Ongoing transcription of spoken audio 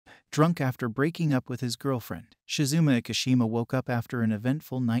Drunk after breaking up with his girlfriend, Shizuma Ikushima woke up after an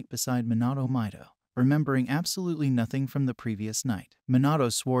eventful night beside Minato Mito, remembering absolutely nothing from the previous night. Minato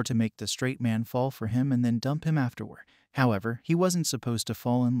swore to make the straight man fall for him and then dump him afterward. However, he wasn't supposed to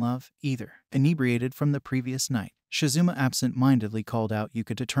fall in love, either. Inebriated from the previous night, Shizuma absent-mindedly called out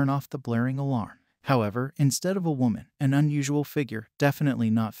Yuka to turn off the blaring alarm. However, instead of a woman, an unusual figure, definitely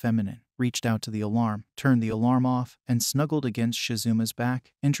not feminine, reached out to the alarm, turned the alarm off, and snuggled against Shizuma's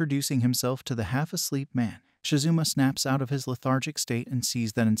back, introducing himself to the half-asleep man. Shizuma snaps out of his lethargic state and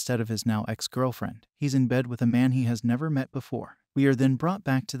sees that instead of his now ex-girlfriend, he's in bed with a man he has never met before. We are then brought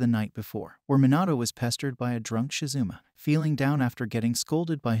back to the night before, where Minato was pestered by a drunk Shizuma, feeling down after getting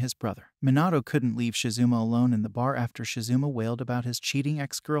scolded by his brother. Minato couldn't leave Shizuma alone in the bar after Shizuma wailed about his cheating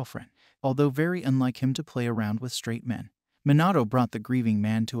ex-girlfriend, although very unlike him to play around with straight men. Minato brought the grieving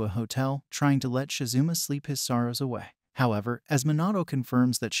man to a hotel, trying to let Shizuma sleep his sorrows away. However, as Minato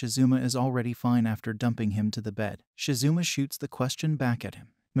confirms that Shizuma is already fine after dumping him to the bed, Shizuma shoots the question back at him.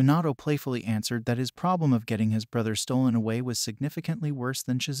 Minato playfully answered that his problem of getting his brother stolen away was significantly worse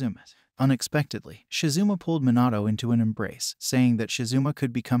than Shizuma's. Unexpectedly, Shizuma pulled Minato into an embrace, saying that Shizuma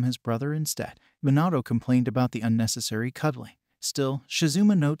could become his brother instead. Minato complained about the unnecessary cuddling. Still,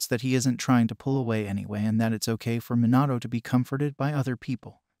 Shizuma notes that he isn't trying to pull away anyway and that it's okay for Minato to be comforted by other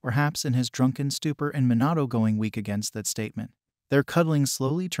people. Perhaps in his drunken stupor and Minato going weak against that statement, their cuddling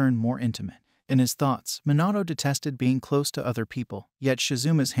slowly turned more intimate. In his thoughts, Minato detested being close to other people, yet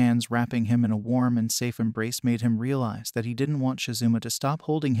Shizuma's hands wrapping him in a warm and safe embrace made him realize that he didn't want Shizuma to stop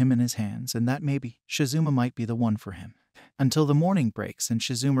holding him in his hands and that maybe Shizuma might be the one for him. Until the morning breaks and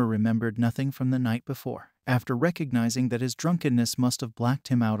Shizuma remembered nothing from the night before. After recognizing that his drunkenness must have blacked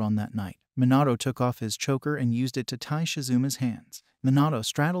him out on that night, Minato took off his choker and used it to tie Shizuma's hands. Minato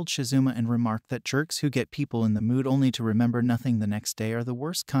straddled Shizuma and remarked that jerks who get people in the mood only to remember nothing the next day are the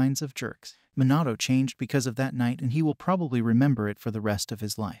worst kinds of jerks. Minato changed because of that night and he will probably remember it for the rest of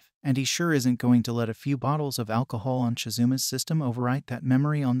his life. And he sure isn't going to let a few bottles of alcohol on Shizuma's system overwrite that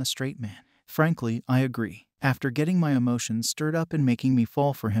memory on the straight man. Frankly, I agree. After getting my emotions stirred up and making me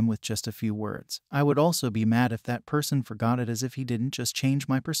fall for him with just a few words, I would also be mad if that person forgot it, as if he didn't just change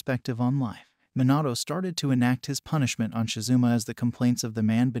my perspective on life. Minato started to enact his punishment on Shizuma as the complaints of the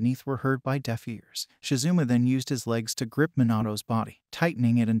man beneath were heard by deaf ears. Shizuma then used his legs to grip Minato's body,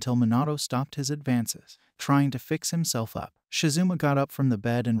 tightening it until Minato stopped his advances. Trying to fix himself up, Shizuma got up from the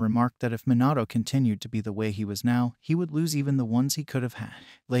bed and remarked that if Minato continued to be the way he was now, he would lose even the ones he could have had.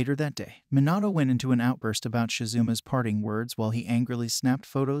 Later that day, Minato went into an outburst about Shizuma's parting words while he angrily snapped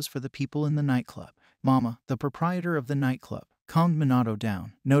photos for the people in the nightclub. Mama, the proprietor of the nightclub, calmed Minato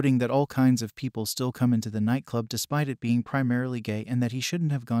down, noting that all kinds of people still come into the nightclub despite it being primarily gay and that he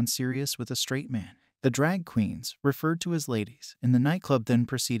shouldn't have gone serious with a straight man. The drag queens, referred to as ladies, in the nightclub then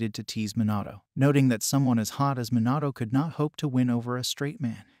proceeded to tease Minato, noting that someone as hot as Minato could not hope to win over a straight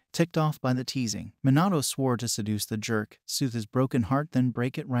man. Ticked off by the teasing, Minato swore to seduce the jerk, soothe his broken heart, then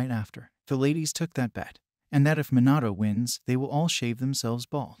break it right after. The ladies took that bet, and that if Minato wins, they will all shave themselves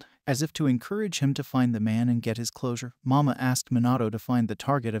bald. As if to encourage him to find the man and get his closure, Mama asked Minato to find the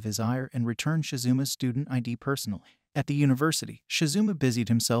target of his ire and return Shizuma's student ID personally. At the university, Shizuma busied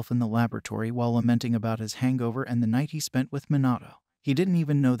himself in the laboratory while lamenting about his hangover and the night he spent with Minato. He didn't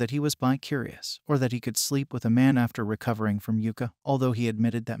even know that he was bi-curious, or that he could sleep with a man after recovering from Yuka, although he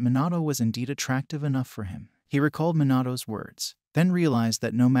admitted that Minato was indeed attractive enough for him. He recalled Minato's words, then realized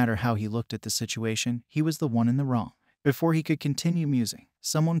that no matter how he looked at the situation, he was the one in the wrong. Before he could continue musing,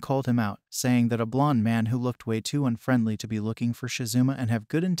 someone called him out, saying that a blonde man who looked way too unfriendly to be looking for Shizuma and have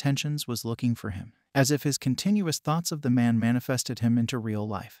good intentions was looking for him. As if his continuous thoughts of the man manifested him into real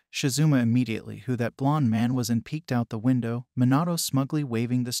life, Shizuma immediately who that blonde man was and peeked out the window, Minato smugly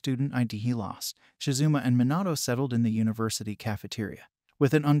waving the student ID he lost. Shizuma and Minato settled in the university cafeteria,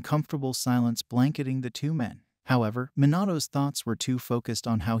 with an uncomfortable silence blanketing the two men. However, Minato's thoughts were too focused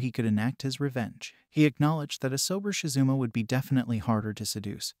on how he could enact his revenge. He acknowledged that a sober Shizuma would be definitely harder to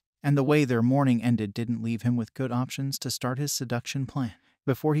seduce, and the way their morning ended didn't leave him with good options to start his seduction plan.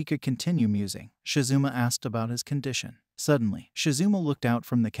 Before he could continue musing, Shizuma asked about his condition. Suddenly, Shizuma looked out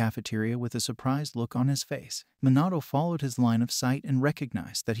from the cafeteria with a surprised look on his face. Minato followed his line of sight and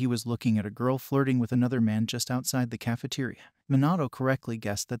recognized that he was looking at a girl flirting with another man just outside the cafeteria. Minato correctly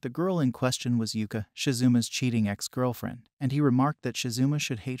guessed that the girl in question was Yuka, Shizuma's cheating ex-girlfriend, and he remarked that Shizuma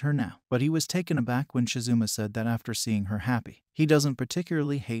should hate her now. But he was taken aback when Shizuma said that after seeing her happy, he doesn't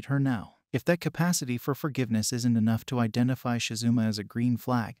particularly hate her now. If that capacity for forgiveness isn't enough to identify Shizuma as a green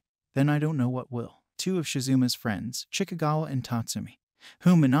flag, then I don't know what will. Two of Shizuma's friends, Chikagawa and Tatsumi,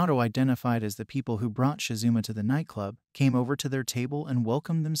 whom Minato identified as the people who brought Shizuma to the nightclub, came over to their table and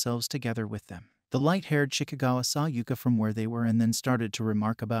welcomed themselves together with them. The light-haired Chikagawa saw Yuka from where they were and then started to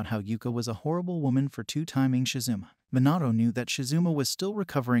remark about how Yuka was a horrible woman for two-timing Shizuma. Minato knew that Shizuma was still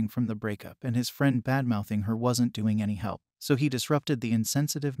recovering from the breakup and his friend badmouthing her wasn't doing any help, so he disrupted the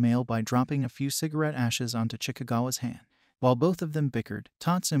insensitive male by dropping a few cigarette ashes onto Chikagawa's hand. While both of them bickered,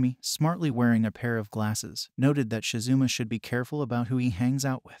 Tatsumi, smartly wearing a pair of glasses, noted that Shizuma should be careful about who he hangs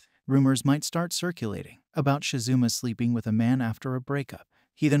out with. Rumors might start circulating about Shizuma sleeping with a man after a breakup.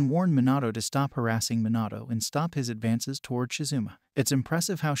 He then warned Minato to stop harassing Minato and stop his advances toward Shizuma. It's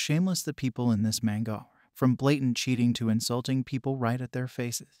impressive how shameless the people in this manga are, from blatant cheating to insulting people right at their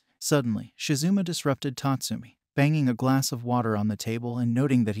faces. Suddenly, Shizuma disrupted Tatsumi, banging a glass of water on the table and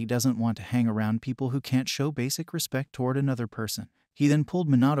noting that he doesn't want to hang around people who can't show basic respect toward another person. He then pulled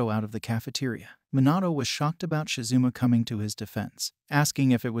Minato out of the cafeteria. Minato was shocked about Shizuma coming to his defense,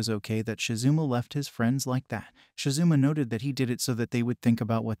 asking if it was okay that Shizuma left his friends like that. Shizuma noted that he did it so that they would think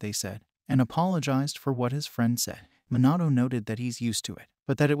about what they said, and apologized for what his friend said. Minato noted that he's used to it,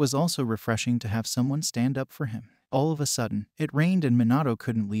 but that it was also refreshing to have someone stand up for him. All of a sudden, it rained and Minato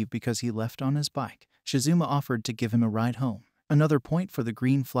couldn't leave because he left on his bike. Shizuma offered to give him a ride home. Another point for the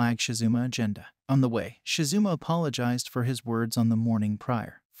green flag Shizuma agenda. On the way, Shizuma apologized for his words on the morning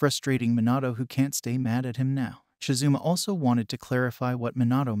prior, frustrating Minato who can't stay mad at him now. Shizuma also wanted to clarify what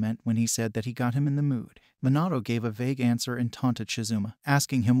Minato meant when he said that he got him in the mood. Minato gave a vague answer and taunted Shizuma,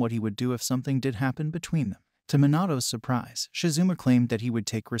 asking him what he would do if something did happen between them. To Minato's surprise, Shizuma claimed that he would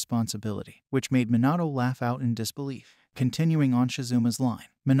take responsibility, which made Minato laugh out in disbelief. Continuing on Shizuma's line,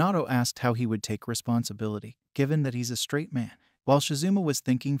 Minato asked how he would take responsibility, given that he's a straight man. While Shizuma was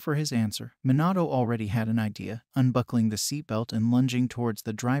thinking for his answer, Minato already had an idea, unbuckling the seatbelt and lunging towards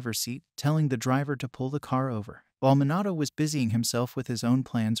the driver's seat, telling the driver to pull the car over. While Minato was busying himself with his own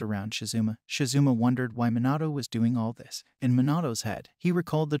plans around Shizuma, Shizuma wondered why Minato was doing all this. In Minato's head, he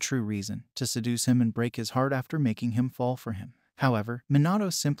recalled the true reason, to seduce him and break his heart after making him fall for him. However,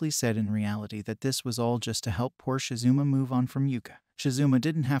 Minato simply said in reality that this was all just to help poor Shizuma move on from Yuka. Shizuma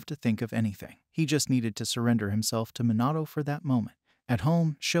didn't have to think of anything. He just needed to surrender himself to Minato for that moment. At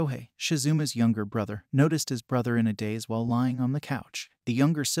home, Shohei, Shizuma's younger brother, noticed his brother in a daze while lying on the couch. The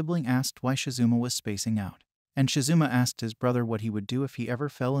younger sibling asked why Shizuma was spacing out, and Shizuma asked his brother what he would do if he ever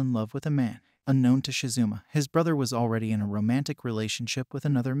fell in love with a man. Unknown to Shizuma, his brother was already in a romantic relationship with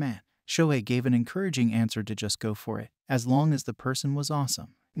another man. Shohei gave an encouraging answer to just go for it, as long as the person was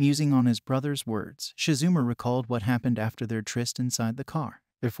awesome. Musing on his brother's words, Shizuma recalled what happened after their tryst inside the car.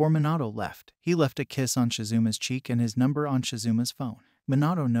 Before Minato left, he left a kiss on Shizuma's cheek and his number on Shizuma's phone.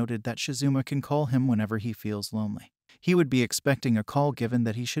 Minato noted that Shizuma can call him whenever he feels lonely. He would be expecting a call given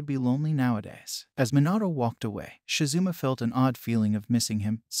that he should be lonely nowadays. As Minato walked away, Shizuma felt an odd feeling of missing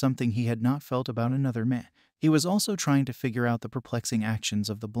him, something he had not felt about another man. He was also trying to figure out the perplexing actions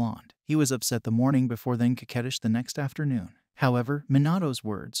of the blonde. He was upset the morning before, then coquettish the next afternoon. However, Minato's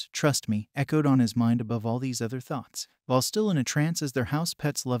words, "trust me," echoed on his mind above all these other thoughts. While still in a trance as their house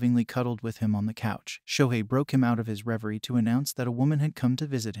pets lovingly cuddled with him on the couch, Shohei broke him out of his reverie to announce that a woman had come to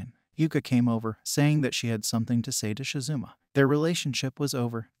visit him. Yuka came over, saying that she had something to say to Shizuma. Their relationship was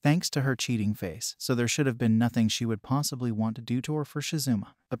over, thanks to her cheating face, so there should have been nothing she would possibly want to do to her for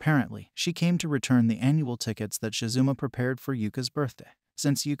Shizuma. Apparently, she came to return the annual tickets that Shizuma prepared for Yuka's birthday.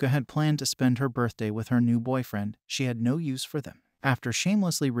 Since Yuka had planned to spend her birthday with her new boyfriend, she had no use for them. After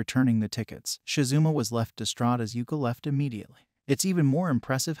shamelessly returning the tickets, Shizuma was left distraught as Yuka left immediately. It's even more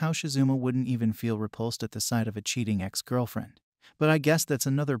impressive how Shizuma wouldn't even feel repulsed at the sight of a cheating ex-girlfriend. But I guess that's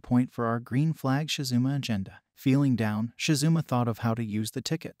another point for our green flag Shizuma agenda. Feeling down, Shizuma thought of how to use the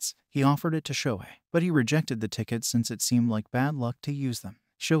tickets. He offered it to Shohei, but he rejected the tickets since it seemed like bad luck to use them.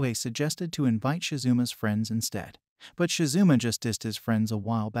 Shohei suggested to invite Shizuma's friends instead. But Shizuma just dissed his friends a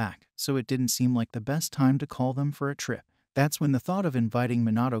while back, so it didn't seem like the best time to call them for a trip. That's when the thought of inviting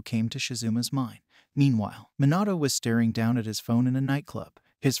Minato came to Shizuma's mind. Meanwhile, Minato was staring down at his phone in a nightclub.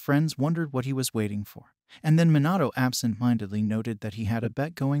 His friends wondered what he was waiting for. And then Minato absent-mindedly noted that he had a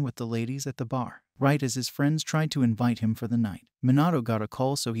bet going with the ladies at the bar. Right as his friends tried to invite him for the night, Minato got a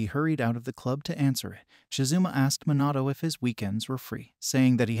call, so he hurried out of the club to answer it. Shizuma asked Minato if his weekends were free,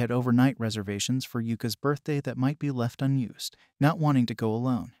 saying that he had overnight reservations for Yuka's birthday that might be left unused. Not wanting to go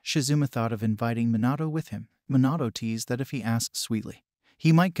alone, Shizuma thought of inviting Minato with him. Minato teased that if he asked sweetly,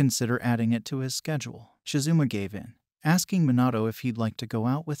 he might consider adding it to his schedule. Shizuma gave in, asking Minato if he'd like to go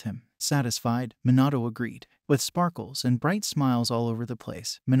out with him. Satisfied, Minato agreed. With sparkles and bright smiles all over the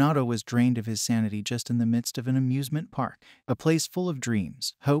place, Minato was drained of his sanity just in the midst of an amusement park. A place full of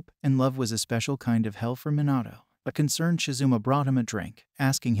dreams, hope, and love was a special kind of hell for Minato. A concerned Shizuma brought him a drink,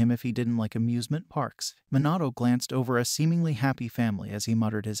 asking him if he didn't like amusement parks. Minato glanced over a seemingly happy family as he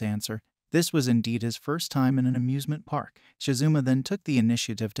muttered his answer. This was indeed his first time in an amusement park. Shizuma then took the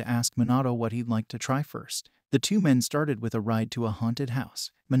initiative to ask Minato what he'd like to try first. The two men started with a ride to a haunted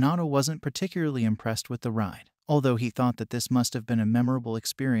house. Minato wasn't particularly impressed with the ride, although he thought that this must have been a memorable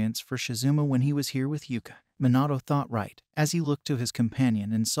experience for Shizuma when he was here with Yuka. Minato thought right, as he looked to his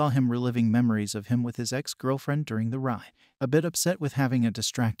companion and saw him reliving memories of him with his ex-girlfriend during the ride. A bit upset with having a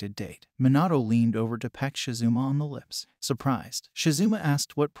distracted date, Minato leaned over to peck Shizuma on the lips. Surprised, Shizuma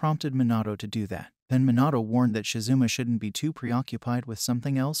asked what prompted Minato to do that. Then Minato warned that Shizuma shouldn't be too preoccupied with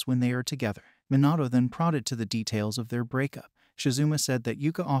something else when they are together. Minato then prodded to the details of their breakup. Shizuma said that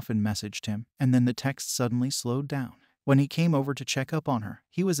Yuka often messaged him, and then the text suddenly slowed down. When he came over to check up on her,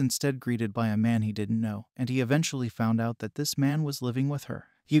 he was instead greeted by a man he didn't know, and he eventually found out that this man was living with her.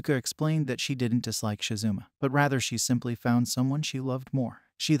 Yuka explained that she didn't dislike Shizuma, but rather she simply found someone she loved more.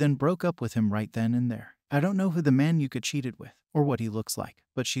 She then broke up with him right then and there. I don't know who the man Yuka cheated with, or what he looks like,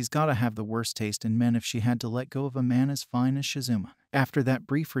 but she's gotta have the worst taste in men if she had to let go of a man as fine as Shizuma. After that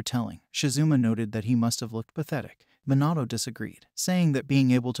brief retelling, Shizuma noted that he must have looked pathetic. Minato disagreed, saying that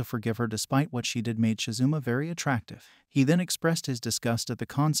being able to forgive her despite what she did made Shizuma very attractive. He then expressed his disgust at the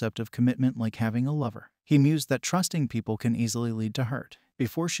concept of commitment like having a lover. He mused that trusting people can easily lead to hurt.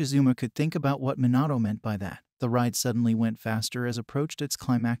 Before Shizuma could think about what Minato meant by that, the ride suddenly went faster as approached its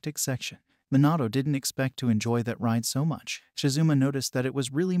climactic section. Minato didn't expect to enjoy that ride so much. Shizuma noticed that it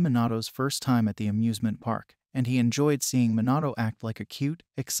was really Minato's first time at the amusement park, and he enjoyed seeing Minato act like a cute,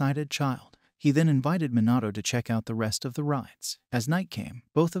 excited child. He then invited Minato to check out the rest of the rides. As night came,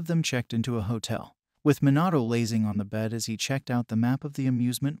 both of them checked into a hotel, with Minato lazing on the bed as he checked out the map of the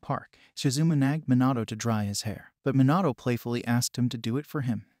amusement park. Shizuma nagged Minato to dry his hair, but Minato playfully asked him to do it for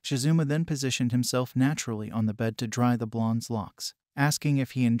him. Shizuma then positioned himself naturally on the bed to dry the blonde's locks, asking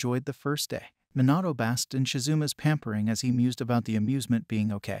if he enjoyed the first day. Minato basked in Shizuma's pampering as he mused about the amusement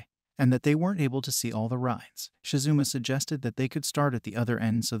being okay, and that they weren't able to see all the rides. Shizuma suggested that they could start at the other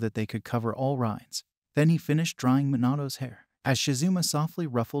end so that they could cover all rides. Then he finished drying Minato's hair. As Shizuma softly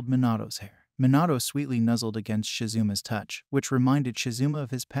ruffled Minato's hair, Minato sweetly nuzzled against Shizuma's touch, which reminded Shizuma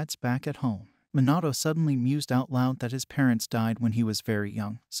of his pets back at home. Minato suddenly mused out loud that his parents died when he was very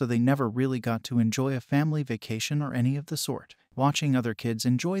young, so they never really got to enjoy a family vacation or any of the sort. Watching other kids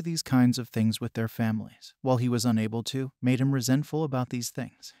enjoy these kinds of things with their families, while he was unable to, made him resentful about these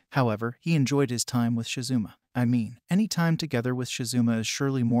things. However, he enjoyed his time with Shizuma. I mean, any time together with Shizuma is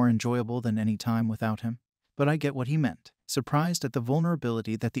surely more enjoyable than any time without him. But I get what he meant. Surprised at the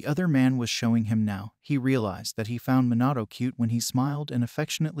vulnerability that the other man was showing him now, he realized that he found Minato cute when he smiled and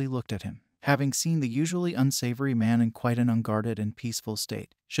affectionately looked at him. Having seen the usually unsavory man in quite an unguarded and peaceful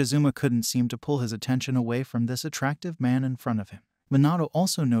state, Shizuma couldn't seem to pull his attention away from this attractive man in front of him. Minato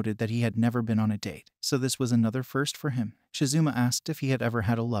also noted that he had never been on a date, so this was another first for him. Shizuma asked if he had ever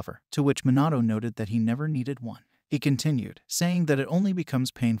had a lover, to which Minato noted that he never needed one. He continued, saying that it only becomes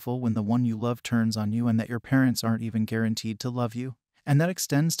painful when the one you love turns on you and that your parents aren't even guaranteed to love you, and that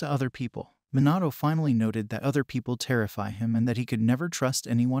extends to other people. Minato finally noted that other people terrify him and that he could never trust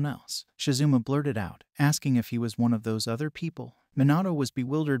anyone else. Shizuma blurted out, asking if he was one of those other people. Minato was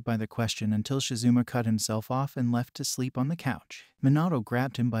bewildered by the question until Shizuma cut himself off and left to sleep on the couch. Minato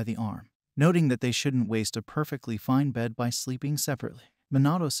grabbed him by the arm, noting that they shouldn't waste a perfectly fine bed by sleeping separately.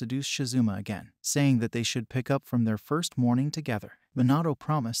 Minato seduced Shizuma again, saying that they should pick up from their first morning together. Minato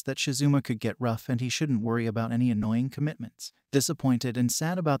promised that Shizuma could get rough and he shouldn't worry about any annoying commitments. Disappointed and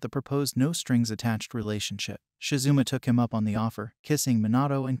sad about the proposed no-strings-attached relationship, Shizuma took him up on the offer, kissing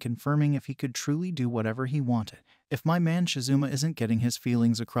Minato and confirming if he could truly do whatever he wanted. If my man Shizuma isn't getting his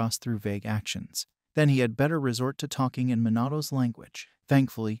feelings across through vague actions, then he had better resort to talking in Minato's language.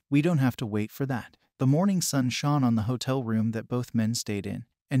 Thankfully, we don't have to wait for that. The morning sun shone on the hotel room that both men stayed in,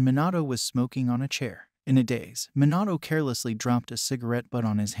 and Minato was smoking on a chair. In a daze, Minato carelessly dropped a cigarette butt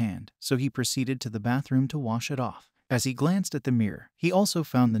on his hand, so he proceeded to the bathroom to wash it off. As he glanced at the mirror, he also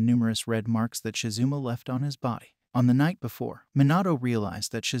found the numerous red marks that Shizuma left on his body. On the night before, Minato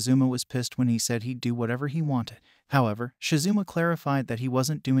realized that Shizuma was pissed when he said he'd do whatever he wanted. However, Shizuma clarified that he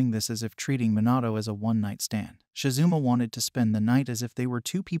wasn't doing this as if treating Minato as a one-night stand. Shizuma wanted to spend the night as if they were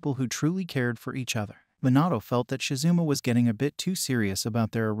two people who truly cared for each other. Minato felt that Shizuma was getting a bit too serious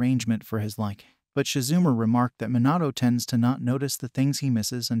about their arrangement for his liking. But Shizuma remarked that Minato tends to not notice the things he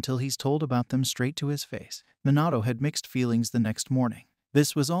misses until he's told about them straight to his face. Minato had mixed feelings the next morning.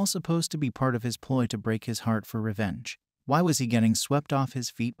 This was all supposed to be part of his ploy to break his heart for revenge. Why was he getting swept off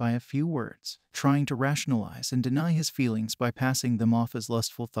his feet by a few words? Trying to rationalize and deny his feelings by passing them off as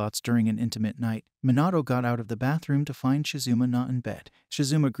lustful thoughts during an intimate night, Minato got out of the bathroom to find Shizuma not in bed.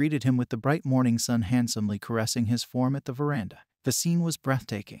 Shizuma greeted him with the bright morning sun handsomely caressing his form at the veranda. The scene was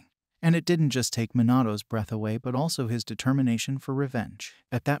breathtaking. And it didn't just take Minato's breath away but also his determination for revenge.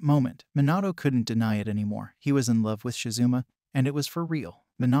 At that moment, Minato couldn't deny it anymore. He was in love with Shizuma, and it was for real.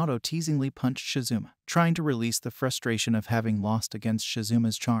 Minato teasingly punched Shizuma, trying to release the frustration of having lost against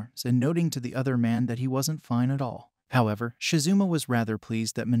Shizuma's charms and noting to the other man that he wasn't fine at all. However, Shizuma was rather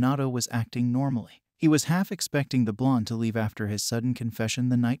pleased that Minato was acting normally. He was half expecting the blonde to leave after his sudden confession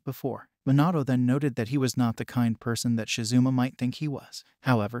the night before. Minato then noted that he was not the kind person that Shizuma might think he was.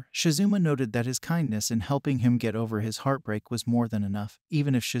 However, Shizuma noted that his kindness in helping him get over his heartbreak was more than enough,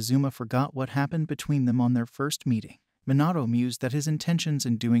 even if Shizuma forgot what happened between them on their first meeting. Minato mused that his intentions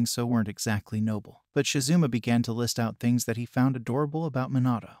in doing so weren't exactly noble, but Shizuma began to list out things that he found adorable about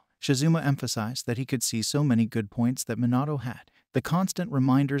Minato. Shizuma emphasized that he could see so many good points that Minato had. The constant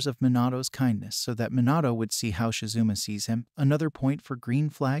reminders of Minato's kindness so that Minato would see how Shizuma sees him. Another point for green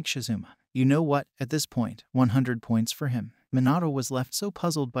flag Shizuma. You know what? At this point, 100 points for him. Minato was left so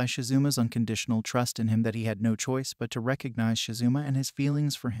puzzled by Shizuma's unconditional trust in him that he had no choice but to recognize Shizuma and his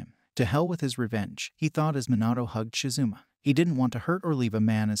feelings for him. To hell with his revenge, he thought as Minato hugged Shizuma. He didn't want to hurt or leave a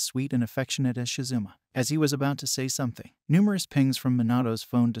man as sweet and affectionate as Shizuma. As he was about to say something, numerous pings from Minato's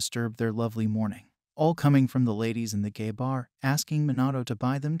phone disturbed their lovely morning, all coming from the ladies in the gay bar, asking Minato to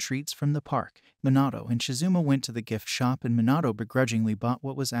buy them treats from the park. Minato and Shizuma went to the gift shop and Minato begrudgingly bought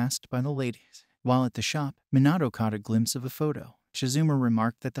what was asked by the ladies. While at the shop, Minato caught a glimpse of a photo. Shizuma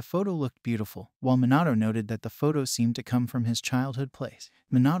remarked that the photo looked beautiful, while Minato noted that the photo seemed to come from his childhood place.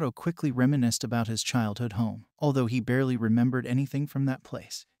 Minato quickly reminisced about his childhood home, although he barely remembered anything from that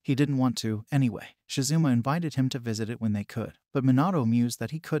place. He didn't want to, anyway. Shizuma invited him to visit it when they could, but Minato mused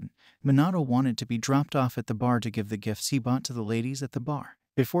that he couldn't. Minato wanted to be dropped off at the bar to give the gifts he bought to the ladies at the bar.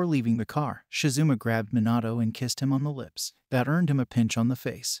 Before leaving the car, Shizuma grabbed Minato and kissed him on the lips. That earned him a pinch on the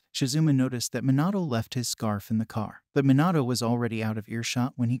face. Shizuma noticed that Minato left his scarf in the car, but Minato was already out of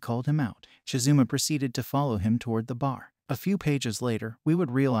earshot when he called him out. Shizuma proceeded to follow him toward the bar. A few pages later, we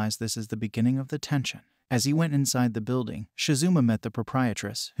would realize this is the beginning of the tension. As he went inside the building, Shizuma met the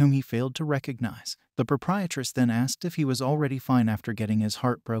proprietress, whom he failed to recognize. The proprietress then asked if he was already fine after getting his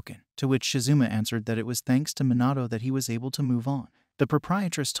heart broken, to which Shizuma answered that it was thanks to Minato that he was able to move on. The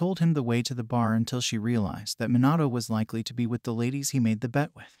proprietress told him the way to the bar until she realized that Minato was likely to be with the ladies he made the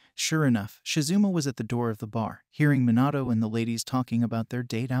bet with. Sure enough, Shizuma was at the door of the bar, hearing Minato and the ladies talking about their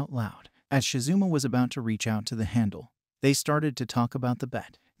date out loud. As Shizuma was about to reach out to the handle, they started to talk about the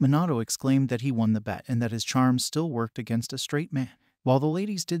bet. Minato exclaimed that he won the bet and that his charms still worked against a straight man. While the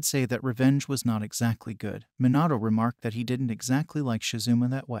ladies did say that revenge was not exactly good, Minato remarked that he didn't exactly like Shizuma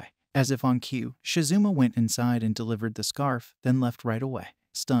that way. As if on cue, Shizuma went inside and delivered the scarf, then left right away.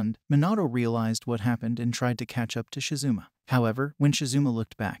 Stunned, Minato realized what happened and tried to catch up to Shizuma. However, when Shizuma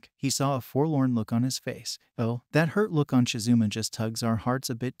looked back, he saw a forlorn look on his face. Oh, that hurt look on Shizuma just tugs our hearts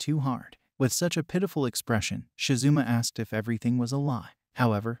a bit too hard. With such a pitiful expression, Shizuma asked if everything was a lie.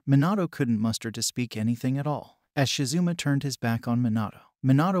 However, Minato couldn't muster to speak anything at all. As Shizuma turned his back on Minato,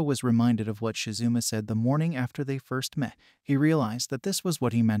 Minato was reminded of what Shizuma said the morning after they first met. He realized that this was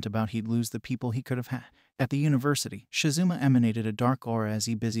what he meant about he'd lose the people he could have had. At the university, Shizuma emanated a dark aura as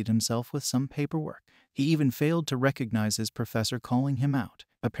he busied himself with some paperwork. He even failed to recognize his professor calling him out.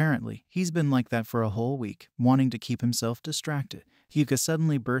 Apparently, he's been like that for a whole week, wanting to keep himself distracted. Yuka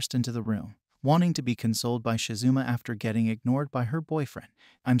suddenly burst into the room, wanting to be consoled by Shizuma after getting ignored by her boyfriend.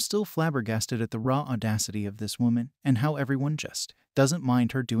 I'm still flabbergasted at the raw audacity of this woman and how everyone just doesn't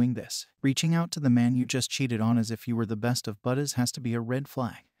mind her doing this. Reaching out to the man you just cheated on as if you were the best of buddies has to be a red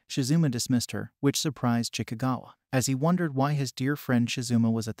flag. Shizuma dismissed her, which surprised Chikagawa, as he wondered why his dear friend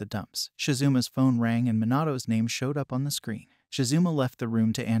Shizuma was at the dumps. Shizuma's phone rang and Minato's name showed up on the screen. Shizuma left the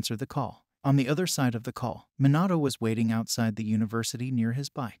room to answer the call. On the other side of the call, Minato was waiting outside the university near his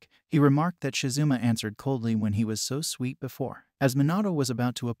bike. He remarked that Shizuma answered coldly when he was so sweet before. As Minato was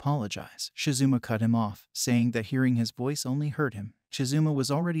about to apologize, Shizuma cut him off, saying that hearing his voice only hurt him. Shizuma was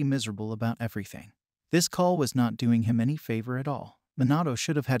already miserable about everything. This call was not doing him any favor at all. Minato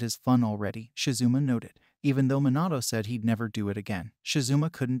should have had his fun already, Shizuma noted. Even though Minato said he'd never do it again,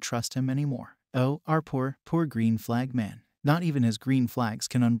 Shizuma couldn't trust him anymore. Oh, our poor green flag man. Not even his green flags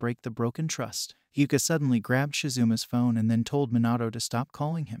can unbreak the broken trust. Yuka suddenly grabbed Shizuma's phone and then told Minato to stop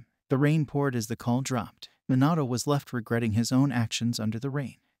calling him. The rain poured as the call dropped. Minato was left regretting his own actions under the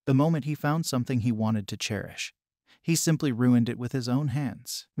rain. The moment he found something he wanted to cherish, he simply ruined it with his own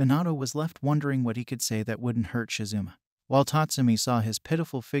hands. Minato was left wondering what he could say that wouldn't hurt Shizuma. while Tatsumi saw his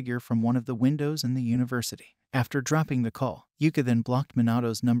pitiful figure from one of the windows in the university. After dropping the call, Yuka then blocked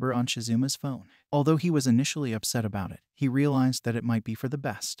Minato's number on Shizuma's phone. Although he was initially upset about it, he realized that it might be for the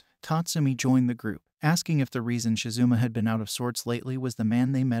best. Tatsumi joined the group, asking if the reason Shizuma had been out of sorts lately was the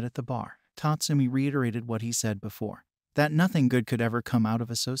man they met at the bar. Tatsumi reiterated what he said before, that nothing good could ever come out of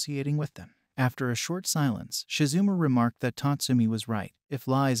associating with them. After a short silence, Shizuma remarked that Tatsumi was right. If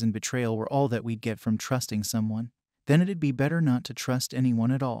lies and betrayal were all that we'd get from trusting someone, then it'd be better not to trust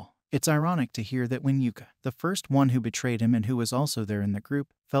anyone at all. It's ironic to hear that when Yuka, the first one who betrayed him and who was also there in the group,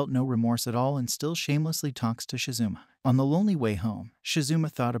 felt no remorse at all and still shamelessly talks to Shizuma. On the lonely way home, Shizuma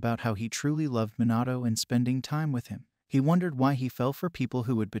thought about how he truly loved Minato and spending time with him. He wondered why he fell for people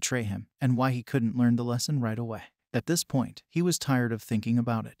who would betray him, and why he couldn't learn the lesson right away. At this point, he was tired of thinking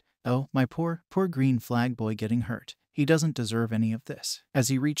about it. Oh, my poor green flag boy getting hurt. He doesn't deserve any of this. As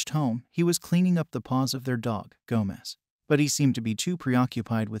he reached home, he was cleaning up the paws of their dog, Gomez. But he seemed to be too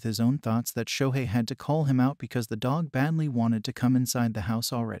preoccupied with his own thoughts that Shohei had to call him out because the dog badly wanted to come inside the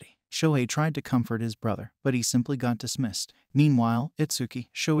house already. Shohei tried to comfort his brother, but he simply got dismissed. Meanwhile, Itsuki,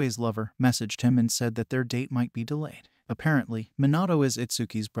 Shohei's lover, messaged him and said that their date might be delayed. Apparently, Minato is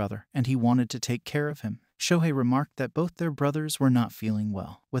Itsuki's brother, and he wanted to take care of him. Shohei remarked that both their brothers were not feeling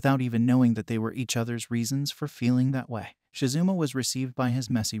well, without even knowing that they were each other's reasons for feeling that way. Shizuma was received by his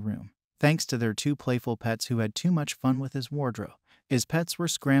messy room. Thanks to their two playful pets who had too much fun with his wardrobe. His pets were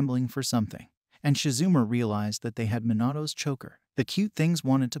scrambling for something, and Shizuma realized that they had Minato's choker. The cute things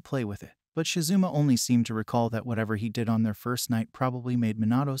wanted to play with it, but Shizuma only seemed to recall that whatever he did on their first night probably made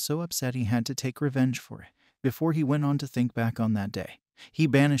Minato so upset he had to take revenge for it. Before he went on to think back on that day, he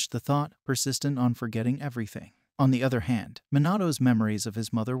banished the thought, persistent on forgetting everything. On the other hand, Minato's memories of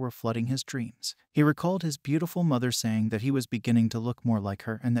his mother were flooding his dreams. He recalled his beautiful mother saying that he was beginning to look more like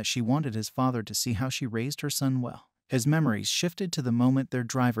her and that she wanted his father to see how she raised her son well. His memories shifted to the moment their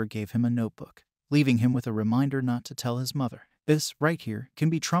driver gave him a notebook, leaving him with a reminder not to tell his mother. This, right here, can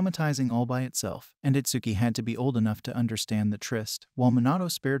be traumatizing all by itself, and Itsuki had to be old enough to understand the tryst, while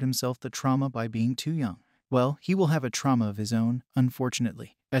Minato spared himself the trauma by being too young. Well, he will have a trauma of his own,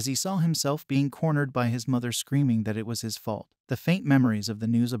 unfortunately, as he saw himself being cornered by his mother screaming that it was his fault. The faint memories of the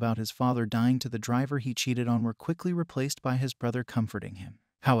news about his father dying to the driver he cheated on were quickly replaced by his brother comforting him.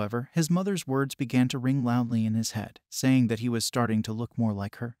 However, his mother's words began to ring loudly in his head, saying that he was starting to look more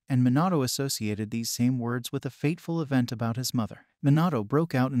like her, and Minato associated these same words with a fateful event about his mother. Minato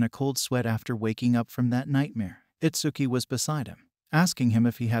broke out in a cold sweat after waking up from that nightmare. Itsuki was beside him, asking him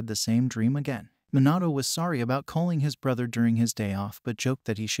if he had the same dream again. Minato was sorry about calling his brother during his day off but joked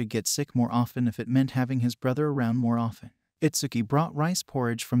that he should get sick more often if it meant having his brother around more often. Itsuki brought rice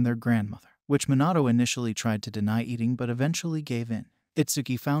porridge from their grandmother, which Minato initially tried to deny eating but eventually gave in.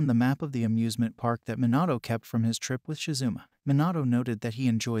 Itsuki found the map of the amusement park that Minato kept from his trip with Shizuma. Minato noted that he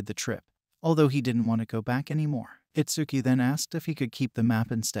enjoyed the trip, although he didn't want to go back anymore. Itsuki then asked if he could keep the map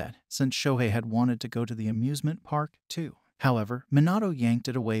instead, since Shohei had wanted to go to the amusement park too. However, Minato yanked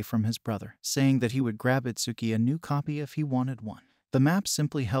it away from his brother, saying that he would grab Itsuki a new copy if he wanted one. The map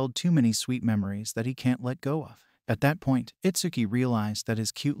simply held too many sweet memories that he can't let go of. At that point, Itsuki realized that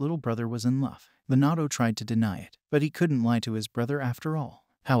his cute little brother was in love. Minato tried to deny it, but he couldn't lie to his brother after all.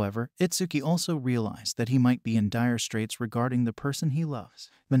 However, Itsuki also realized that he might be in dire straits regarding the person he loves.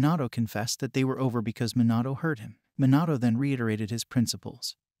 Minato confessed that they were over because Minato hurt him. Minato then reiterated his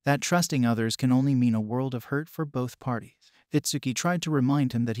principles, that trusting others can only mean a world of hurt for both parties. Itsuki tried to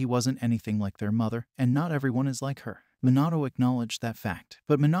remind him that he wasn't anything like their mother, and not everyone is like her. Minato acknowledged that fact,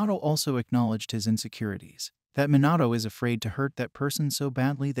 but Minato also acknowledged his insecurities, that Minato is afraid to hurt that person so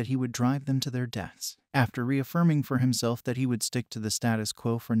badly that he would drive them to their deaths. After reaffirming for himself that he would stick to the status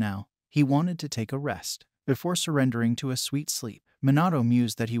quo for now, he wanted to take a rest. Before surrendering to a sweet sleep, Minato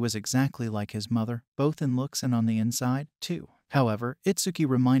mused that he was exactly like his mother, both in looks and on the inside, too. However, Itsuki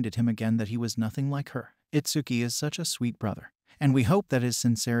reminded him again that he was nothing like her. Itsuki is such a sweet brother, and we hope that his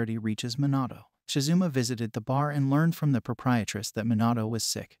sincerity reaches Minato. Shizuma visited the bar and learned from the proprietress that Minato was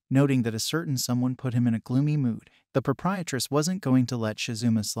sick, noting that a certain someone put him in a gloomy mood. The proprietress wasn't going to let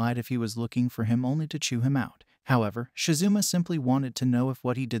Shizuma slide if he was looking for him only to chew him out. However, Shizuma simply wanted to know if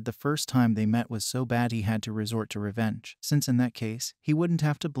what he did the first time they met was so bad he had to resort to revenge, since in that case, he wouldn't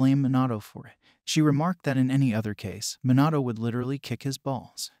have to blame Minato for it. She remarked that in any other case, Minato would literally kick his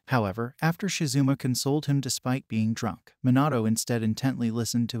balls. However, after Shizuma consoled him despite being drunk, Minato instead intently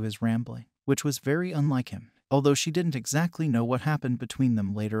listened to his rambling, which was very unlike him. Although she didn't exactly know what happened between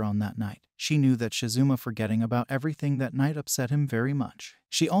them later on that night, she knew that Shizuma forgetting about everything that night upset him very much.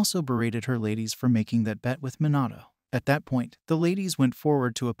 She also berated her ladies for making that bet with Minato. At that point, the ladies went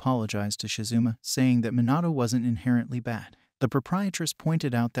forward to apologize to Shizuma, saying that Minato wasn't inherently bad. The proprietress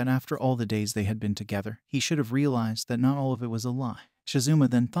pointed out that after all the days they had been together, he should have realized that not all of it was a lie. Shizuma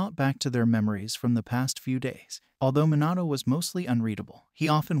then thought back to their memories from the past few days. Although Minato was mostly unreadable, he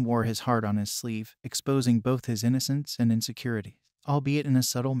often wore his heart on his sleeve, exposing both his innocence and insecurities, albeit in a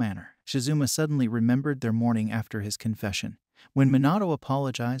subtle manner. Shizuma suddenly remembered their morning after his confession, when Minato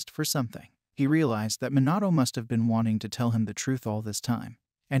apologized for something. He realized that Minato must have been wanting to tell him the truth all this time,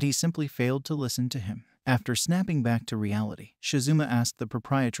 and he simply failed to listen to him. After snapping back to reality, Shizuma asked the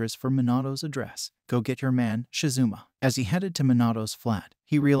proprietress for Minato's address. "Go get your man, Shizuma." As he headed to Minato's flat,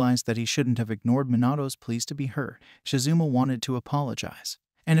 he realized that he shouldn't have ignored Minato's pleas to be heard. Shizuma wanted to apologize,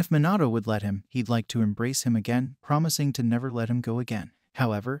 and if Minato would let him, he'd like to embrace him again, promising to never let him go again.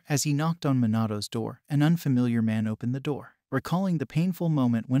 However, as he knocked on Minato's door, an unfamiliar man opened the door. Recalling the painful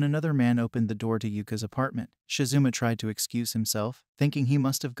moment when another man opened the door to Yuka's apartment, Shizuma tried to excuse himself, thinking he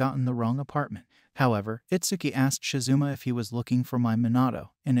must have gotten the wrong apartment. However, Itsuki asked Shizuma if he was looking for my Minato,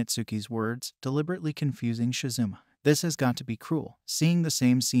 in Itsuki's words, deliberately confusing Shizuma. "This has got to be cruel. Seeing the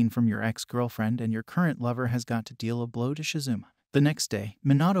same scene from your ex-girlfriend and your current lover has got to deal a blow to Shizuma." The next day,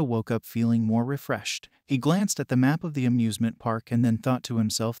 Minato woke up feeling more refreshed. He glanced at the map of the amusement park and then thought to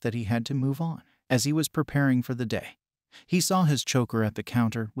himself that he had to move on. As he was preparing for the day, he saw his choker at the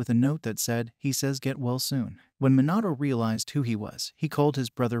counter with a note that said, "He says get well soon." When Minato realized who he was, he called his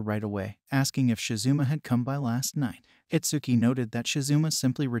brother right away, asking if Shizuma had come by last night. Itsuki noted that Shizuma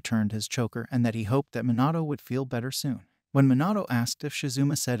simply returned his choker and that he hoped that Minato would feel better soon. When Minato asked if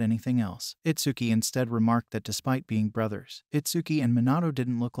Shizuma said anything else, Itsuki instead remarked that despite being brothers, Itsuki and Minato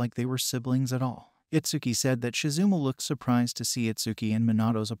didn't look like they were siblings at all. Itsuki said that Shizuma looked surprised to see Itsuki in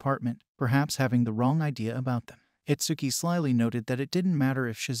Minato's apartment, perhaps having the wrong idea about them. Itsuki slyly noted that it didn't matter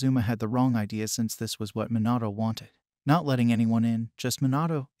if Shizuma had the wrong idea since this was what Minato wanted. Not letting anyone in, just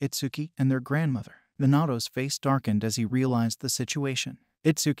Minato, Itsuki, and their grandmother. Minato's face darkened as he realized the situation.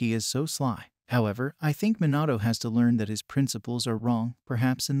 Itsuki is so sly. However, I think Minato has to learn that his principles are wrong,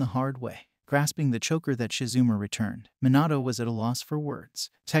 perhaps in the hard way. Grasping the choker that Shizuma returned, Minato was at a loss for words.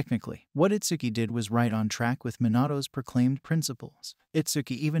 Technically, what Itsuki did was right on track with Minato's proclaimed principles.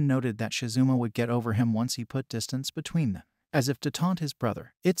 Itsuki even noted that Shizuma would get over him once he put distance between them. As if to taunt his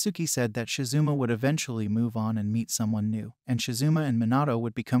brother, Itsuki said that Shizuma would eventually move on and meet someone new, and Shizuma and Minato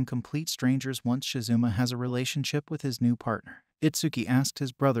would become complete strangers once Shizuma has a relationship with his new partner. Itsuki asked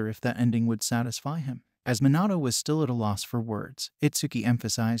his brother if that ending would satisfy him. As Minato was still at a loss for words, Itsuki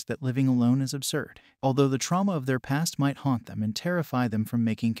emphasized that living alone is absurd. Although the trauma of their past might haunt them and terrify them from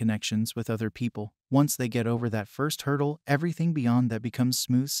making connections with other people, once they get over that first hurdle, everything beyond that becomes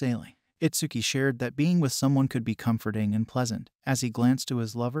smooth sailing. Itsuki shared that being with someone could be comforting and pleasant, as he glanced to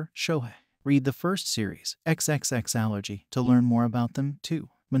his lover, Shohei. Read the first series, XXX Allergy, to learn more about them, too.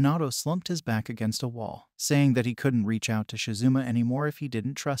 Minato slumped his back against a wall, saying that he couldn't reach out to Shizuma anymore if he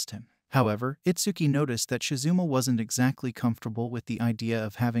didn't trust him. However, Itsuki noticed that Shizuma wasn't exactly comfortable with the idea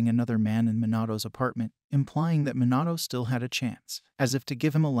of having another man in Minato's apartment, implying that Minato still had a chance. As if to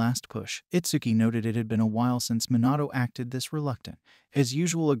give him a last push, Itsuki noted it had been a while since Minato acted this reluctant. His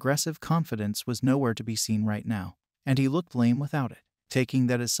usual aggressive confidence was nowhere to be seen right now, and he looked lame without it. Taking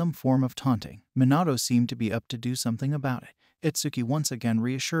that as some form of taunting, Minato seemed to be up to do something about it. Itsuki once again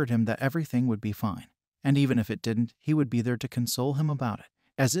reassured him that everything would be fine, and even if it didn't, he would be there to console him about it.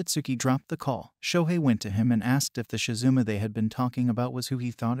 As Itsuki dropped the call, Shohei went to him and asked if the Shizuma they had been talking about was who he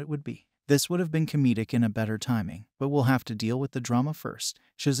thought it would be. This would have been comedic in a better timing, but we'll have to deal with the drama first.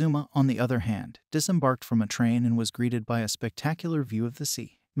 Shizuma, on the other hand, disembarked from a train and was greeted by a spectacular view of the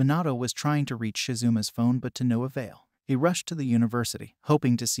sea. Minato was trying to reach Shizuma's phone but to no avail. He rushed to the university,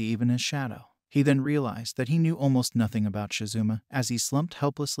 hoping to see even his shadow. He then realized that he knew almost nothing about Shizuma as he slumped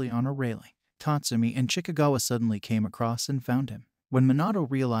helplessly on a railing. Tatsumi and Chikagawa suddenly came across and found him. When Minato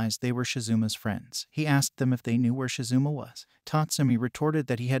realized they were Shizuma's friends, he asked them if they knew where Shizuma was. Tatsumi retorted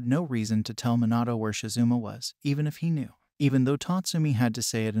that he had no reason to tell Minato where Shizuma was, even if he knew. Even though Tatsumi had to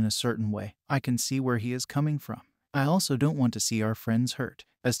say it in a certain way, I can see where he is coming from. I also don't want to see our friends hurt.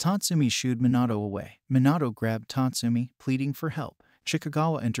 As Tatsumi shooed Minato away, Minato grabbed Tatsumi, pleading for help.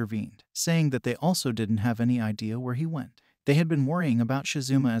 Chikagawa intervened, saying that they also didn't have any idea where he went. They had been worrying about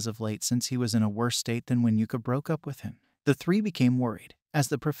Shizuma as of late since he was in a worse state than when Yuka broke up with him. The three became worried, as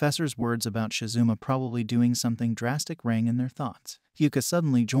the professor's words about Shizuma probably doing something drastic rang in their thoughts. Yuka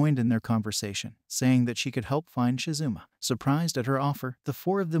suddenly joined in their conversation, saying that she could help find Shizuma. Surprised at her offer, the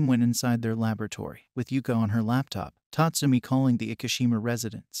four of them went inside their laboratory, with Yuka on her laptop, Tatsumi calling the Ikushima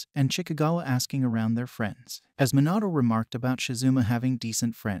residents, and Chikagawa asking around their friends. As Minato remarked about Shizuma having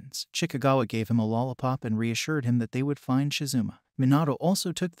decent friends, Chikagawa gave him a lollipop and reassured him that they would find Shizuma. Minato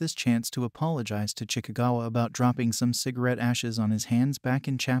also took this chance to apologize to Chikagawa about dropping some cigarette ashes on his hands back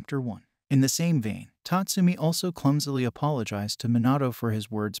in Chapter 1. In the same vein, Tatsumi also clumsily apologized to Minato for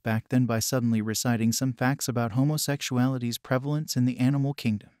his words back then by suddenly reciting some facts about homosexuality's prevalence in the animal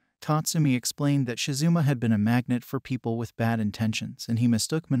kingdom. Tatsumi explained that Shizuma had been a magnet for people with bad intentions, and he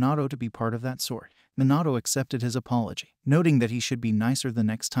mistook Minato to be part of that sort. Minato accepted his apology, noting that he should be nicer the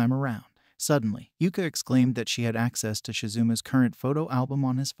next time around. Suddenly, Yuka exclaimed that she had access to Shizuma's current photo album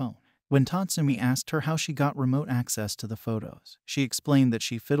on his phone. When Tatsumi asked her how she got remote access to the photos, she explained that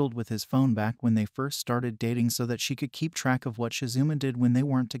she fiddled with his phone back when they first started dating so that she could keep track of what Shizuma did when they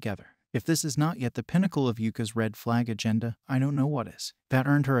weren't together. If this is not yet the pinnacle of Yuka's red flag agenda, I don't know what is. That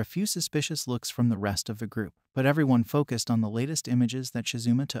earned her a few suspicious looks from the rest of the group, but everyone focused on the latest images that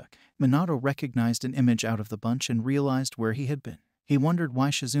Shizuma took. Minato recognized an image out of the bunch and realized where he had been. He wondered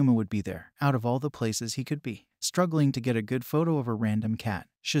why Shizuma would be there, out of all the places he could be. Struggling to get a good photo of a random cat,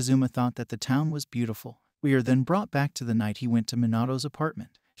 Shizuma thought that the town was beautiful. We are then brought back to the night he went to Minato's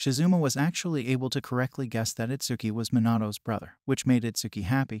apartment. Shizuma was actually able to correctly guess that Itsuki was Minato's brother, which made Itsuki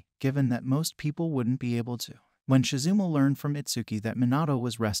happy, given that most people wouldn't be able to. When Shizuma learned from Itsuki that Minato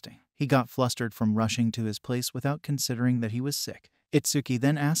was resting, he got flustered from rushing to his place without considering that he was sick. Itsuki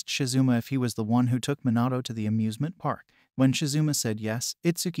then asked Shizuma if he was the one who took Minato to the amusement park. When Shizuma said yes,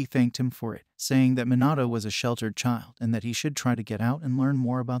 Itsuki thanked him for it, saying that Minato was a sheltered child and that he should try to get out and learn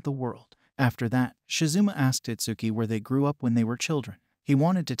more about the world. After that, Shizuma asked Itsuki where they grew up when they were children. He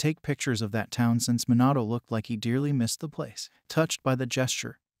wanted to take pictures of that town since Minato looked like he dearly missed the place. Touched by the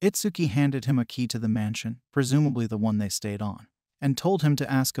gesture, Itsuki handed him a key to the mansion, presumably the one they stayed on, and told him to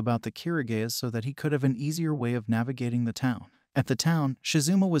ask about the Kirigayas so that he could have an easier way of navigating the town. At the town,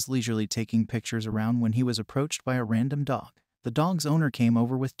 Shizuma was leisurely taking pictures around when he was approached by a random dog. The dog's owner came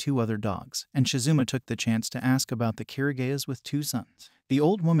over with two other dogs, and Shizuma took the chance to ask about the Kirigayas with two sons. The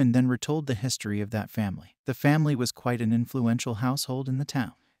old woman then retold the history of that family. The family was quite an influential household in the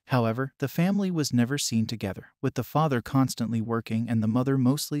town. However, the family was never seen together, with the father constantly working and the mother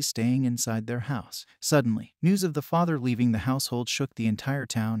mostly staying inside their house. Suddenly, news of the father leaving the household shook the entire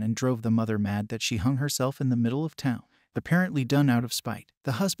town and drove the mother mad that she hung herself in the middle of town. Apparently done out of spite,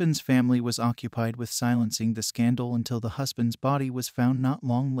 the husband's family was occupied with silencing the scandal until the husband's body was found not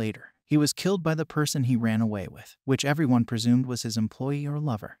long later. He was killed by the person he ran away with, which everyone presumed was his employee or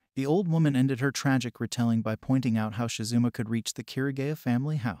lover. The old woman ended her tragic retelling by pointing out how Shizuma could reach the Kirigaya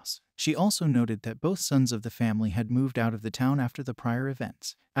family house. She also noted that both sons of the family had moved out of the town after the prior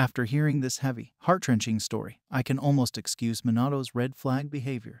events. After hearing this heavy, heart-wrenching story, I can almost excuse Minato's red flag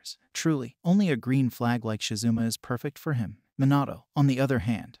behaviors. Truly, only a green flag like Shizuma is perfect for him. Minato, on the other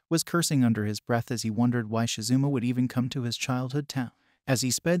hand, was cursing under his breath as he wondered why Shizuma would even come to his childhood town. As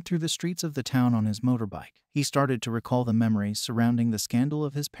he sped through the streets of the town on his motorbike, he started to recall the memories surrounding the scandal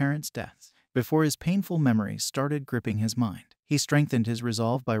of his parents' deaths. Before his painful memories started gripping his mind, he strengthened his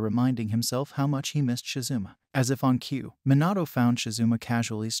resolve by reminding himself how much he missed Shizuma. As if on cue, Minato found Shizuma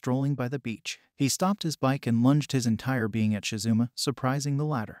casually strolling by the beach. He stopped his bike and lunged his entire being at Shizuma, surprising the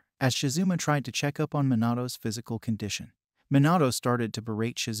latter. As Shizuma tried to check up on Minato's physical condition, Minato started to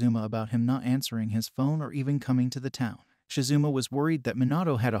berate Shizuma about him not answering his phone or even coming to the town. Shizuma was worried that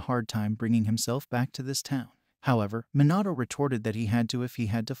Minato had a hard time bringing himself back to this town. However, Minato retorted that he had to if he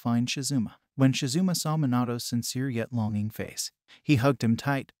had to find Shizuma. When Shizuma saw Minato's sincere yet longing face, he hugged him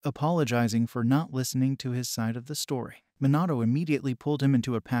tight, apologizing for not listening to his side of the story. Minato immediately pulled him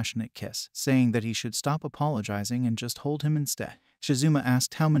into a passionate kiss, saying that he should stop apologizing and just hold him instead. Shizuma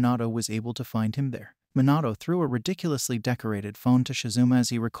asked how Minato was able to find him there. Minato threw a ridiculously decorated phone to Shizuma as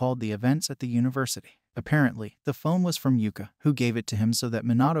he recalled the events at the university. Apparently, the phone was from Yuka, who gave it to him so that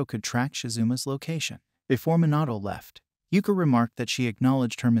Minato could track Shizuma's location. Before Minato left, Yuka remarked that she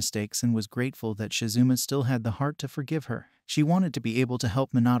acknowledged her mistakes and was grateful that Shizuma still had the heart to forgive her. She wanted to be able to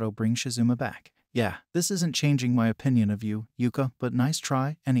help Minato bring Shizuma back. Yeah, this isn't changing my opinion of you, Yuka, but nice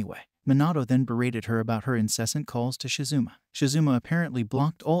try, anyway. Minato then berated her about her incessant calls to Shizuma. Shizuma apparently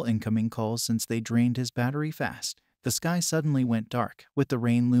blocked all incoming calls since they drained his battery fast. The sky suddenly went dark, with the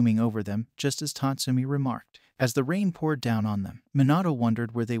rain looming over them, just as Tatsumi remarked. As the rain poured down on them, Minato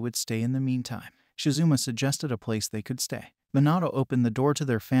wondered where they would stay in the meantime. Shizuma suggested a place they could stay. Minato opened the door to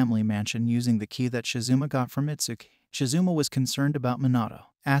their family mansion using the key that Shizuma got from Itsuki. Shizuma was concerned about Minato,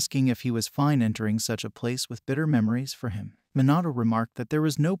 asking if he was fine entering such a place with bitter memories for him. Minato remarked that there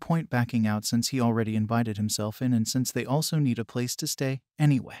was no point backing out since he already invited himself in and since they also need a place to stay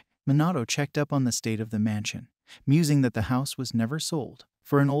anyway. Minato checked up on the state of the mansion, musing that the house was never sold.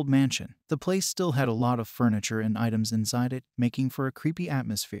 For an old mansion, the place still had a lot of furniture and items inside it, making for a creepy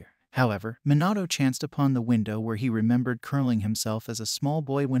atmosphere. However, Minato chanced upon the window where he remembered curling himself as a small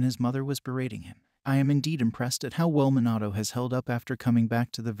boy when his mother was berating him. I am indeed impressed at how well Minato has held up after coming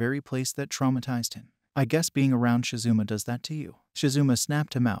back to the very place that traumatized him. I guess being around Shizuma does that to you. Shizuma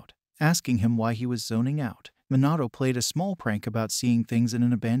snapped him out, asking him why he was zoning out. Minato played a small prank about seeing things in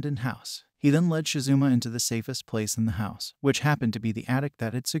an abandoned house. He then led Shizuma into the safest place in the house, which happened to be the attic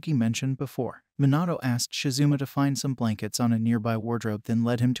that Itsuki mentioned before. Minato asked Shizuma to find some blankets on a nearby wardrobe, then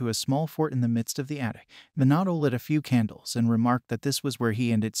led him to a small fort in the midst of the attic. Minato lit a few candles and remarked that this was where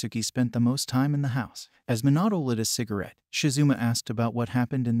he and Itsuki spent the most time in the house. As Minato lit a cigarette, Shizuma asked about what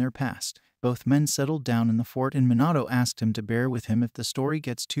happened in their past. Both men settled down in the fort and Minato asked him to bear with him if the story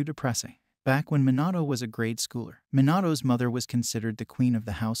gets too depressing. Back when Minato was a grade schooler, Minato's mother was considered the queen of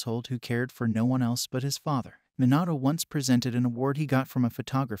the household who cared for no one else but his father. Minato once presented an award he got from a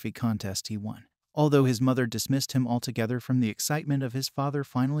photography contest he won, although his mother dismissed him altogether from the excitement of his father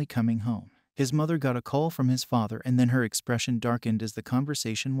finally coming home. His mother got a call from his father and then her expression darkened as the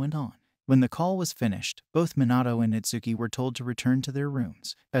conversation went on. When the call was finished, both Minato and Itsuki were told to return to their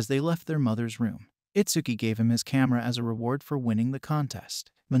rooms. As they left their mother's room, Itsuki gave him his camera as a reward for winning the contest.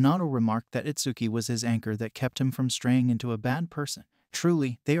 Minato remarked that Itsuki was his anchor that kept him from straying into a bad person.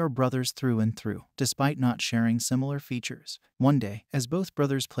 Truly, they are brothers through and through, despite not sharing similar features. One day, as both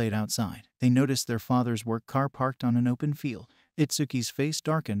brothers played outside, they noticed their father's work car parked on an open field. Itsuki's face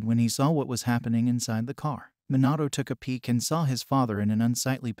darkened when he saw what was happening inside the car. Minato took a peek and saw his father in an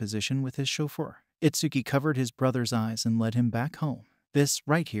unsightly position with his chauffeur. Itsuki covered his brother's eyes and led him back home. This,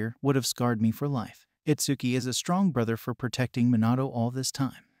 right here, would have scarred me for life. Itsuki is a strong brother for protecting Minato all this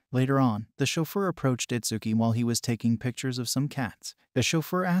time. Later on, the chauffeur approached Itsuki while he was taking pictures of some cats. The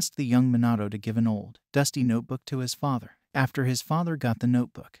chauffeur asked the young Minato to give an old, dusty notebook to his father. After his father got the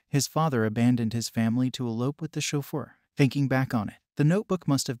notebook, his father abandoned his family to elope with the chauffeur. Thinking back on it, the notebook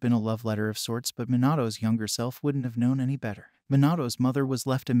must have been a love letter of sorts, but Minato's younger self wouldn't have known any better. Minato's mother was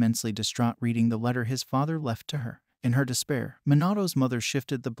left immensely distraught reading the letter his father left to her. In her despair, Minato's mother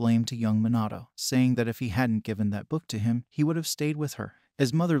shifted the blame to young Minato, saying that if he hadn't given that book to him, he would have stayed with her.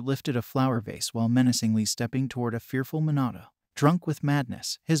 His mother lifted a flower vase while menacingly stepping toward a fearful Minato. Drunk with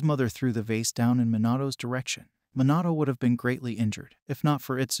madness, his mother threw the vase down in Minato's direction. Minato would have been greatly injured, if not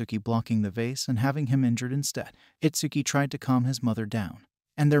for Itsuki blocking the vase and having him injured instead. Itsuki tried to calm his mother down,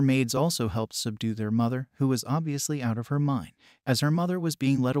 and their maids also helped subdue their mother, who was obviously out of her mind. As her mother was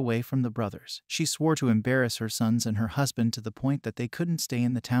being led away from the brothers, she swore to embarrass her sons and her husband to the point that they couldn't stay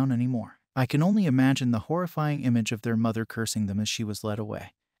in the town anymore. I can only imagine the horrifying image of their mother cursing them as she was led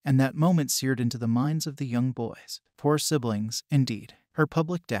away, and that moment seared into the minds of the young boys. Poor siblings, indeed. Her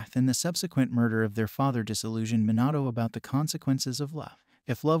public death and the subsequent murder of their father disillusioned Minato about the consequences of love.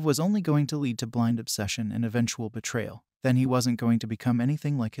 If love was only going to lead to blind obsession and eventual betrayal, then he wasn't going to become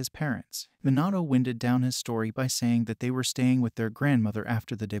anything like his parents. Minato winded down his story by saying that they were staying with their grandmother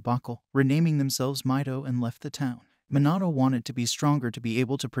after the debacle, renaming themselves Mito, and left the town. Minato wanted to be stronger to be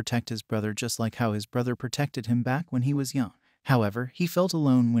able to protect his brother just like how his brother protected him back when he was young. However, he felt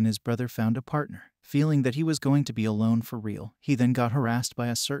alone when his brother found a partner. Feeling that he was going to be alone for real, he then got harassed by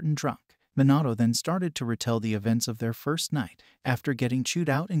a certain drunk. Minato then started to retell the events of their first night. After getting chewed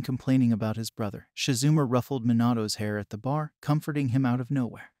out and complaining about his brother, Shizuma ruffled Minato's hair at the bar, comforting him out of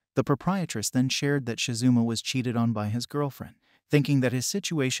nowhere. The proprietress then shared that Shizuma was cheated on by his girlfriend. Thinking that his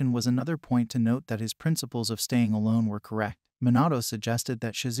situation was another point to note that his principles of staying alone were correct, Minato suggested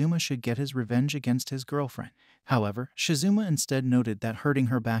that Shizuma should get his revenge against his girlfriend. However, Shizuma instead noted that hurting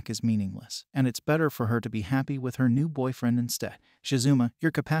her back is meaningless, and it's better for her to be happy with her new boyfriend instead. Shizuma,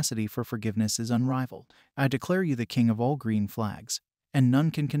 your capacity for forgiveness is unrivaled. I declare you the king of all green flags, and none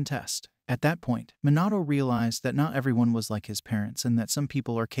can contest. At that point, Minato realized that not everyone was like his parents and that some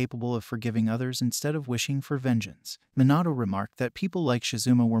people are capable of forgiving others instead of wishing for vengeance. Minato remarked that people like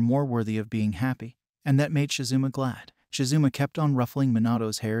Shizuma were more worthy of being happy, and that made Shizuma glad. Shizuma kept on ruffling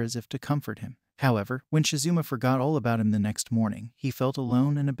Minato's hair as if to comfort him. However, when Shizuma forgot all about him the next morning, he felt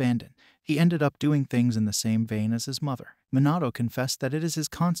alone and abandoned. He ended up doing things in the same vein as his mother. Minato confessed that it is his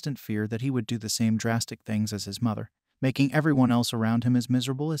constant fear that he would do the same drastic things as his mother, making everyone else around him as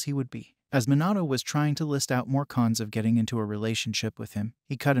miserable as he would be. As Minato was trying to list out more cons of getting into a relationship with him,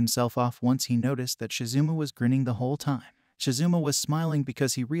 he cut himself off once he noticed that Shizuma was grinning the whole time. Shizuma was smiling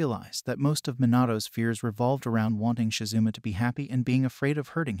because he realized that most of Minato's fears revolved around wanting Shizuma to be happy and being afraid of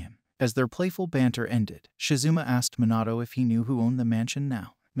hurting him. As their playful banter ended, Shizuma asked Minato if he knew who owned the mansion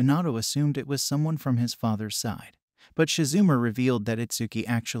now. Minato assumed it was someone from his father's side. But Shizuma revealed that Itsuki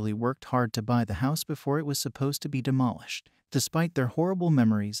actually worked hard to buy the house before it was supposed to be demolished. Despite their horrible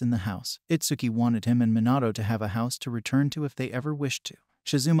memories in the house, Itsuki wanted him and Minato to have a house to return to if they ever wished to.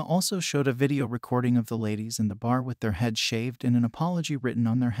 Shizuma also showed a video recording of the ladies in the bar with their heads shaved and an apology written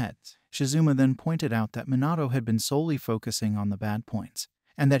on their heads. Shizuma then pointed out that Minato had been solely focusing on the bad points,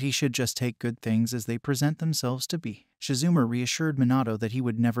 and that he should just take good things as they present themselves to be. Shizuma reassured Minato that he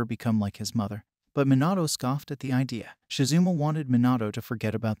would never become like his mother, but Minato scoffed at the idea. Shizuma wanted Minato to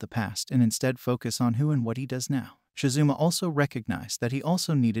forget about the past and instead focus on who and what he does now. Shizuma also recognized that he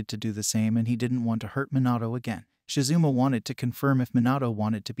also needed to do the same and he didn't want to hurt Minato again. Shizuma wanted to confirm if Minato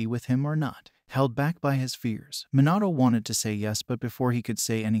wanted to be with him or not. Held back by his fears, Minato wanted to say yes, but before he could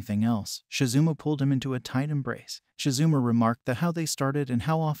say anything else, Shizuma pulled him into a tight embrace. Shizuma remarked that how they started and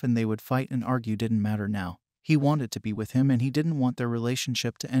how often they would fight and argue didn't matter now. He wanted to be with him and he didn't want their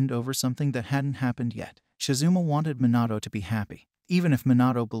relationship to end over something that hadn't happened yet. Shizuma wanted Minato to be happy, even if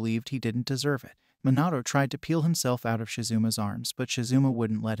Minato believed he didn't deserve it. Minato tried to peel himself out of Shizuma's arms, but Shizuma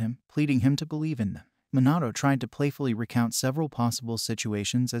wouldn't let him, pleading him to believe in them. Minato tried to playfully recount several possible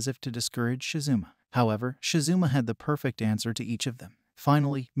situations as if to discourage Shizuma. However, Shizuma had the perfect answer to each of them.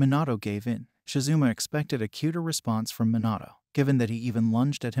 Finally, Minato gave in. Shizuma expected a cuter response from Minato, given that he even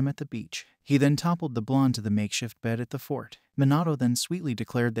lunged at him at the beach. He then toppled the blonde to the makeshift bed at the fort. Minato then sweetly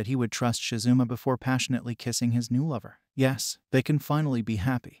declared that he would trust Shizuma before passionately kissing his new lover. Yes, they can finally be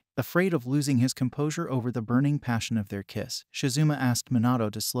happy. Afraid of losing his composure over the burning passion of their kiss, Shizuma asked Minato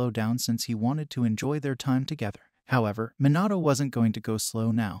to slow down since he wanted to enjoy their time together. However, Minato wasn't going to go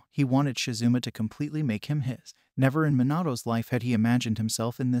slow now. He wanted Shizuma to completely make him his. Never in Minato's life had he imagined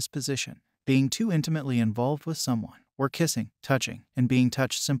himself in this position. Being too intimately involved with someone, or kissing, touching, and being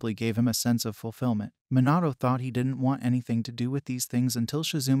touched simply gave him a sense of fulfillment. Minato thought he didn't want anything to do with these things until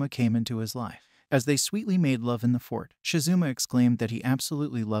Shizuma came into his life. As they sweetly made love in the fort, Shizuma exclaimed that he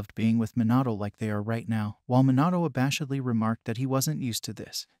absolutely loved being with Minato like they are right now, while Minato abashedly remarked that he wasn't used to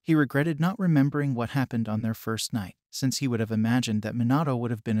this. He regretted not remembering what happened on their first night, since he would have imagined that Minato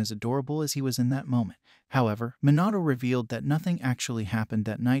would have been as adorable as he was in that moment. However, Minato revealed that nothing actually happened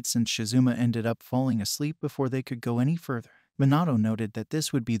that night since Shizuma ended up falling asleep before they could go any further. Minato noted that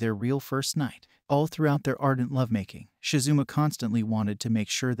this would be their real first night. All throughout their ardent lovemaking, Shizuma constantly wanted to make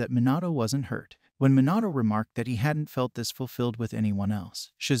sure that Minato wasn't hurt. When Minato remarked that he hadn't felt this fulfilled with anyone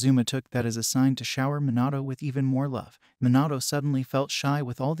else, Shizuma took that as a sign to shower Minato with even more love. Minato suddenly felt shy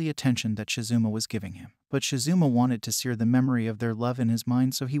with all the attention that Shizuma was giving him, but Shizuma wanted to sear the memory of their love in his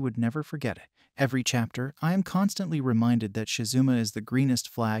mind so he would never forget it. Every chapter, I am constantly reminded that Shizuma is the greenest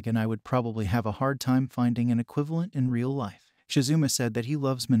flag and I would probably have a hard time finding an equivalent in real life. Shizuma said that he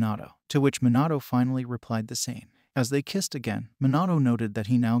loves Minato, to which Minato finally replied the same. As they kissed again, Minato noted that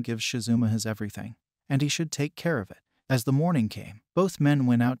he now gives Shizuma his everything, and he should take care of it. As the morning came, both men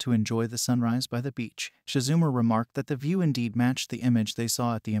went out to enjoy the sunrise by the beach. Shizuma remarked that the view indeed matched the image they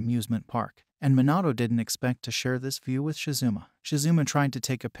saw at the amusement park, and Minato didn't expect to share this view with Shizuma. Shizuma tried to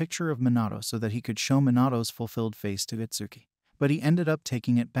take a picture of Minato so that he could show Minato's fulfilled face to Itsuki, but he ended up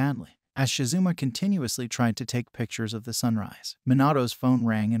taking it badly. As Shizuma continuously tried to take pictures of the sunrise, Minato's phone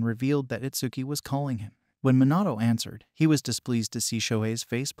rang and revealed that Itsuki was calling him. When Minato answered, he was displeased to see Shohei's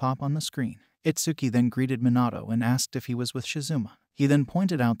face pop on the screen. Itsuki then greeted Minato and asked if he was with Shizuma. He then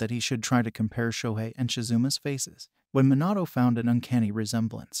pointed out that he should try to compare Shohei and Shizuma's faces. When Minato found an uncanny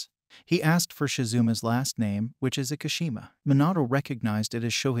resemblance, he asked for Shizuma's last name, which is Ikushima. Minato recognized it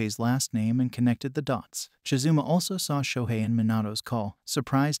as Shohei's last name and connected the dots. Shizuma also saw Shohei in Minato's call,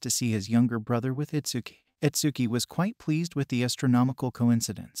 surprised to see his younger brother with Itsuki. Itsuki was quite pleased with the astronomical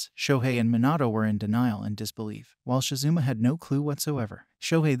coincidence. Shohei and Minato were in denial and disbelief, while Shizuma had no clue whatsoever.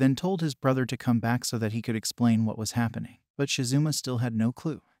 Shohei then told his brother to come back so that he could explain what was happening, but Shizuma still had no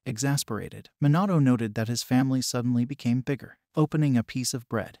clue. Exasperated, Minato noted that his family suddenly became bigger. Opening a piece of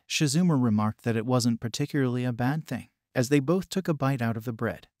bread, Shizuma remarked that it wasn't particularly a bad thing. As they both took a bite out of the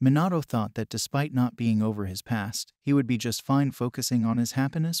bread, Minato thought that despite not being over his past, he would be just fine focusing on his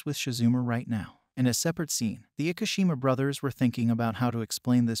happiness with Shizuma right now. In a separate scene, the Ikushima brothers were thinking about how to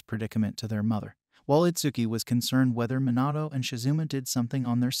explain this predicament to their mother, while Itsuki was concerned whether Minato and Shizuma did something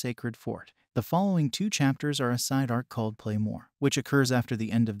on their sacred fort. The following 2 chapters are a side arc called Play More, which occurs after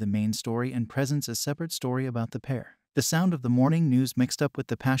the end of the main story and presents a separate story about the pair. The sound of the morning news mixed up with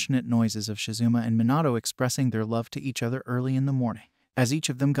the passionate noises of Shizuma and Minato expressing their love to each other early in the morning. As each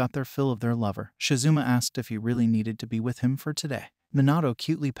of them got their fill of their lover, Shizuma asked if he really needed to be with him for today. Minato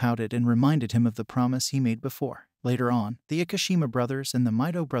cutely pouted and reminded him of the promise he made before. Later on, the Ikushima brothers and the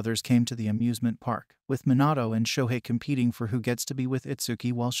Mito brothers came to the amusement park, with Minato and Shohei competing for who gets to be with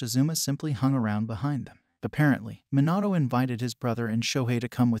Itsuki while Shizuma simply hung around behind them. Apparently, Minato invited his brother and Shohei to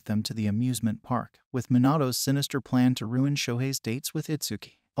come with them to the amusement park, with Minato's sinister plan to ruin Shohei's dates with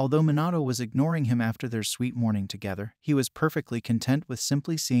Itsuki. Although Minato was ignoring him after their sweet morning together, he was perfectly content with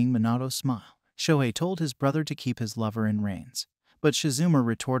simply seeing Minato smile. Shohei told his brother to keep his lover in reins, but Shizuma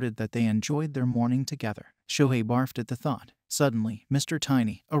retorted that they enjoyed their morning together. Shohei barfed at the thought. Suddenly, Mr.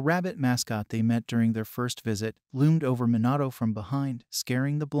 Tiny, a rabbit mascot they met during their first visit, loomed over Minato from behind,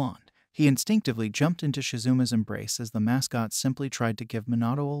 scaring the blonde. He instinctively jumped into Shizuma's embrace as the mascot simply tried to give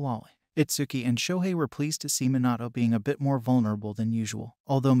Minato a lolly. Itsuki and Shohei were pleased to see Minato being a bit more vulnerable than usual,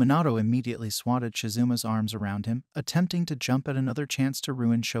 although Minato immediately swatted Shizuma's arms around him, attempting to jump at another chance to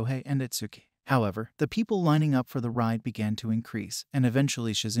ruin Shohei and Itsuki. However, the people lining up for the ride began to increase, and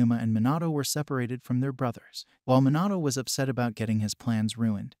eventually Shizuma and Minato were separated from their brothers. While Minato was upset about getting his plans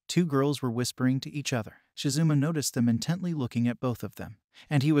ruined, two girls were whispering to each other. Shizuma noticed them intently looking at both of them,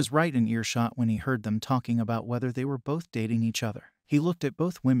 and he was right in earshot when he heard them talking about whether they were both dating each other. He looked at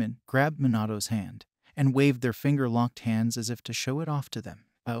both women, grabbed Minato's hand, and waved their finger-locked hands as if to show it off to them.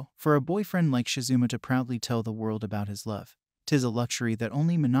 Oh, for a boyfriend like Shizuma to proudly tell the world about his love. 'Tis a luxury that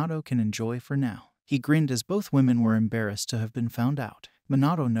only Minato can enjoy for now. He grinned as both women were embarrassed to have been found out.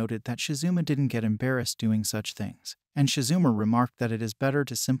 Minato noted that Shizuma didn't get embarrassed doing such things, and Shizuma remarked that it is better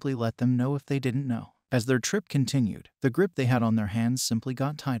to simply let them know if they didn't know. As their trip continued, the grip they had on their hands simply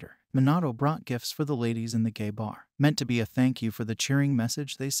got tighter. Minato brought gifts for the ladies in the gay bar, meant to be a thank you for the cheering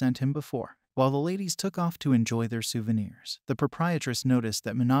message they sent him before. While the ladies took off to enjoy their souvenirs, the proprietress noticed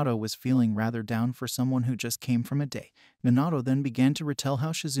that Minato was feeling rather down for someone who just came from a date. Minato then began to retell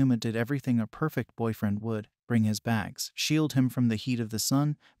how Shizuma did everything a perfect boyfriend would: bring his bags, shield him from the heat of the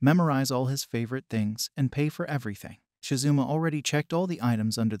sun, memorize all his favorite things, and pay for everything. Shizuma already checked all the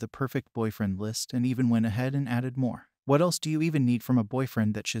items under the perfect boyfriend list and even went ahead and added more. What else do you even need from a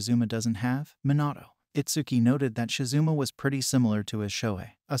boyfriend that Shizuma doesn't have, Minato? Itsuki noted that Shizuma was pretty similar to his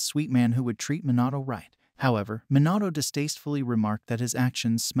Shohei, a sweet man who would treat Minato right. However, Minato distastefully remarked that his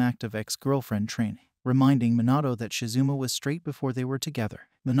actions smacked of ex-girlfriend training, reminding Minato that Shizuma was straight before they were together.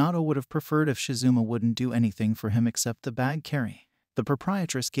 Minato would have preferred if Shizuma wouldn't do anything for him except the bag carrying. The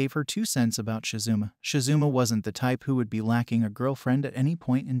proprietress gave her 2 cents about Shizuma. Shizuma wasn't the type who would be lacking a girlfriend at any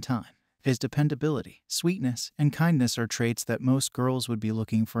point in time. His dependability, sweetness, and kindness are traits that most girls would be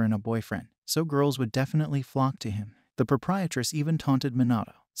looking for in a boyfriend, so girls would definitely flock to him. The proprietress even taunted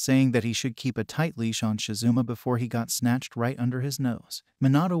Minato, saying that he should keep a tight leash on Shizuma before he got snatched right under his nose.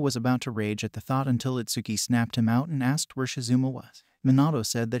 Minato was about to rage at the thought until Itsuki snapped him out and asked where Shizuma was. Minato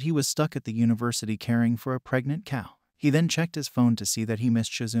said that he was stuck at the university caring for a pregnant cow. He then checked his phone to see that he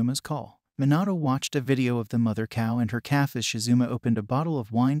missed Shizuma's call. Minato watched a video of the mother cow and her calf as Shizuma opened a bottle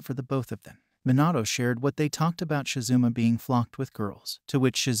of wine for the both of them. Minato shared what they talked about Shizuma being flocked with girls, to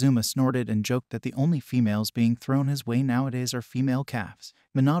which Shizuma snorted and joked that the only females being thrown his way nowadays are female calves.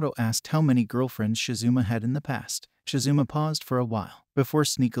 Minato asked how many girlfriends Shizuma had in the past. Shizuma paused for a while, before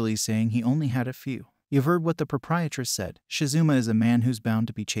sneakily saying he only had a few. You've heard what the proprietress said. Shizuma is a man who's bound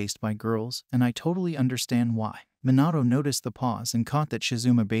to be chased by girls, and I totally understand why. Minato noticed the pause and caught that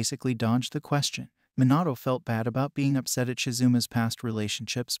Shizuma basically dodged the question. Minato felt bad about being upset at Shizuma's past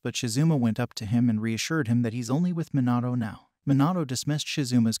relationships, but Shizuma went up to him and reassured him that he's only with Minato now. Minato dismissed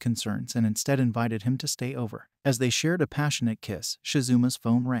Shizuma's concerns and instead invited him to stay over. As they shared a passionate kiss, Shizuma's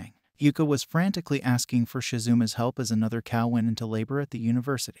phone rang. Yuka was frantically asking for Shizuma's help as another cow went into labor at the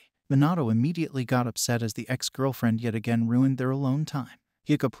university. Minato immediately got upset as the ex-girlfriend yet again ruined their alone time.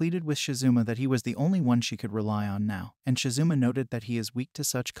 Yuka pleaded with Shizuma that he was the only one she could rely on now, and Shizuma noted that he is weak to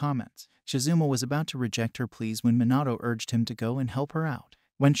such comments. Shizuma was about to reject her pleas when Minato urged him to go and help her out.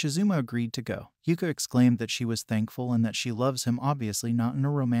 When Shizuma agreed to go, Yuka exclaimed that she was thankful and that she loves him, obviously not in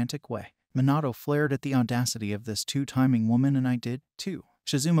a romantic way. Minato flared at the audacity of this two-timing woman, and I did, too.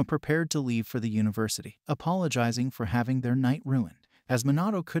 Shizuma prepared to leave for the university, apologizing for having their night ruined. As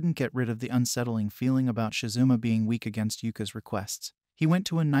Minato couldn't get rid of the unsettling feeling about Shizuma being weak against Yuka's requests, he went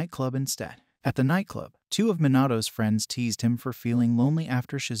to a nightclub instead. At the nightclub, 2 of Minato's friends teased him for feeling lonely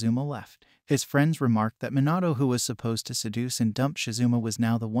after Shizuma left. His friends remarked that Minato, who was supposed to seduce and dump Shizuma, was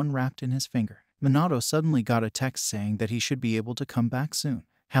now the one wrapped in his finger. Minato suddenly got a text saying that he should be able to come back soon.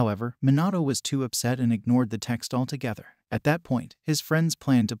 However, Minato was too upset and ignored the text altogether. At that point, his friends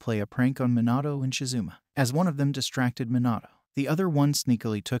planned to play a prank on Minato and Shizuma. As one of them distracted Minato, the other one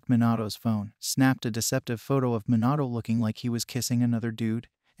sneakily took Minato's phone, snapped a deceptive photo of Minato looking like he was kissing another dude,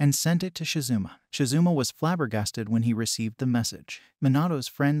 and sent it to Shizuma. Shizuma was flabbergasted when he received the message. Minato's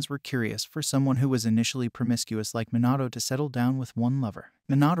friends were curious for someone who was initially promiscuous like Minato to settle down with one lover.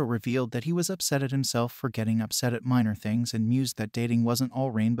 Minato revealed that he was upset at himself for getting upset at minor things and mused that dating wasn't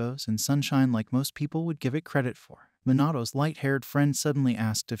all rainbows and sunshine like most people would give it credit for. Minato's light-haired friend suddenly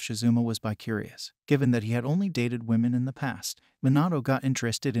asked if Shizuma was bi-curious, given that he had only dated women in the past. Minato got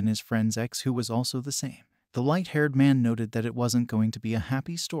interested in his friend's ex who was also the same. The light-haired man noted that it wasn't going to be a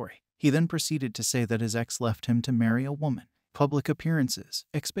happy story. He then proceeded to say that his ex left him to marry a woman. Public appearances,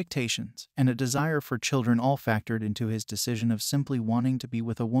 expectations, and a desire for children all factored into his decision of simply wanting to be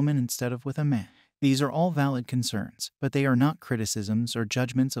with a woman instead of with a man. These are all valid concerns, but they are not criticisms or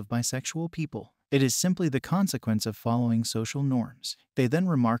judgments of bisexual people. It is simply the consequence of following social norms. They then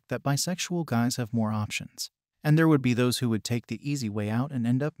remarked that bisexual guys have more options, and there would be those who would take the easy way out and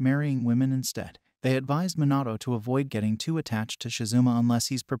end up marrying women instead. They advised Minato to avoid getting too attached to Shizuma unless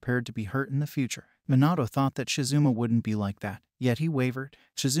he's prepared to be hurt in the future. Minato thought that Shizuma wouldn't be like that, yet he wavered.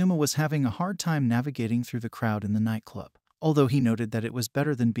 Shizuma was having a hard time navigating through the crowd in the nightclub, although he noted that it was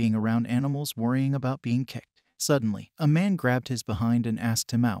better than being around animals worrying about being kicked. Suddenly, a man grabbed his behind and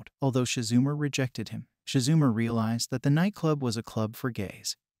asked him out, although Shizuma rejected him. Shizuma realized that the nightclub was a club for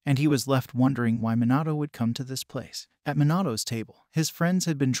gays, and he was left wondering why Minato would come to this place. At Minato's table, his friends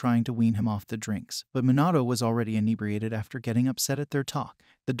had been trying to wean him off the drinks, but Minato was already inebriated after getting upset at their talk.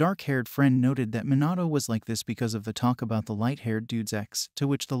 The dark-haired friend noted that Minato was like this because of the talk about the light-haired dude's ex, to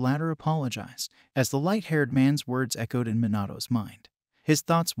which the latter apologized. As the light-haired man's words echoed in Minato's mind, his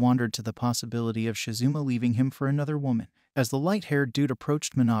thoughts wandered to the possibility of Shizuma leaving him for another woman. As the light-haired dude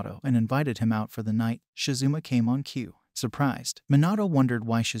approached Minato and invited him out for the night, Shizuma came on cue. Surprised, Minato wondered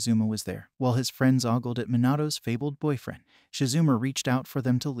why Shizuma was there, while his friends ogled at Minato's fabled boyfriend. Shizuma reached out for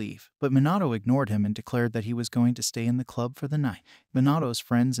them to leave, but Minato ignored him and declared that he was going to stay in the club for the night. Minato's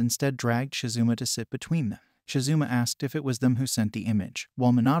friends instead dragged Shizuma to sit between them. Shizuma asked if it was them who sent the image,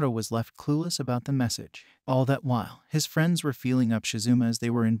 while Minato was left clueless about the message. All that while, his friends were feeling up Shizuma as they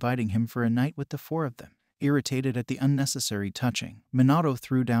were inviting him for a night with the four of them. Irritated at the unnecessary touching, Minato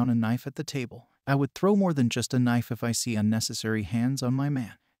threw down a knife at the table. "I would throw more than just a knife if I see unnecessary hands on my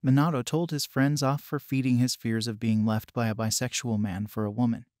man." Minato told his friends off for feeding his fears of being left by a bisexual man for a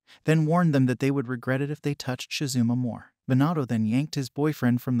woman, then warned them that they would regret it if they touched Shizuma more. Minato then yanked his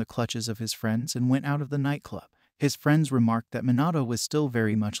boyfriend from the clutches of his friends and went out of the nightclub. His friends remarked that Minato was still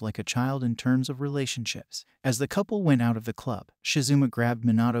very much like a child in terms of relationships. As the couple went out of the club, Shizuma grabbed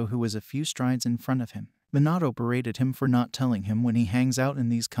Minato, who was a few strides in front of him. Minato berated him for not telling him when he hangs out in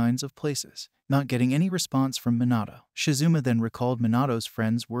these kinds of places. Not getting any response from Minato, Shizuma then recalled Minato's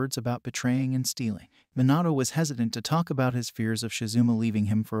friends' words about betraying and stealing. Minato was hesitant to talk about his fears of Shizuma leaving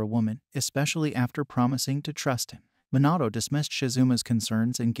him for a woman, especially after promising to trust him. Minato dismissed Shizuma's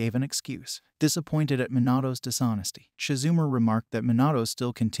concerns and gave an excuse. Disappointed at Minato's dishonesty, Shizuma remarked that Minato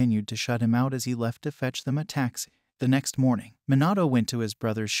still continued to shut him out as he left to fetch them a taxi. The next morning, Minato went to his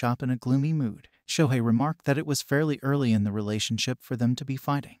brother's shop in a gloomy mood. Shohei remarked that it was fairly early in the relationship for them to be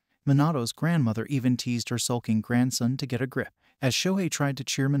fighting. Minato's grandmother even teased her sulking grandson to get a grip. As Shohei tried to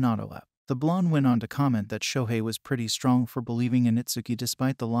cheer Minato up, the blonde went on to comment that Shohei was pretty strong for believing in Itsuki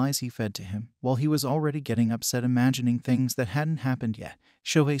despite the lies he fed to him, while he was already getting upset imagining things that hadn't happened yet.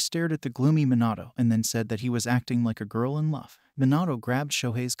 Shohei stared at the gloomy Minato and then said that he was acting like a girl in love. Minato grabbed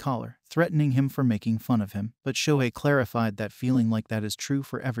Shohei's collar, threatening him for making fun of him, but Shohei clarified that feeling like that is true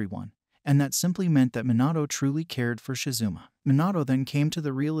for everyone, and that simply meant that Minato truly cared for Shizuma. Minato then came to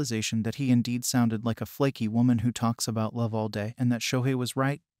the realization that he indeed sounded like a flaky woman who talks about love all day and that Shohei was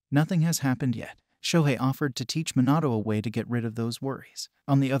right. Nothing has happened yet. Shohei offered to teach Minato a way to get rid of those worries.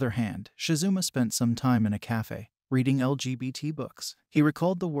 On the other hand, Shizuma spent some time in a cafe, reading LGBT books. He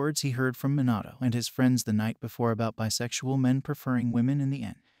recalled the words he heard from Minato and his friends the night before about bisexual men preferring women in the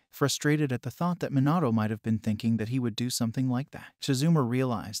end. Frustrated at the thought that Minato might have been thinking that he would do something like that, Shizuma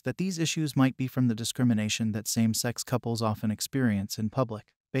realized that these issues might be from the discrimination that same-sex couples often experience in public,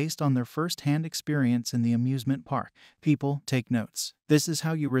 based on their first-hand experience in the amusement park. People, take notes. This is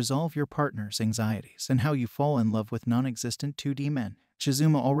how you resolve your partner's anxieties and how you fall in love with non-existent 2D men.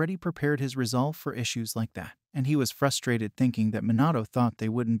 Shizuma already prepared his resolve for issues like that, and he was frustrated thinking that Minato thought they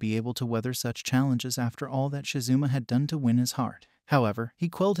wouldn't be able to weather such challenges after all that Shizuma had done to win his heart. However, he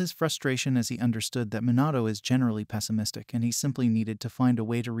quelled his frustration as he understood that Minato is generally pessimistic and he simply needed to find a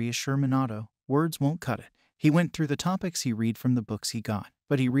way to reassure Minato. Words won't cut it. He went through the topics he read from the books he got,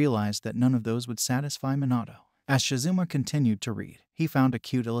 but he realized that none of those would satisfy Minato. As Shizuma continued to read, he found a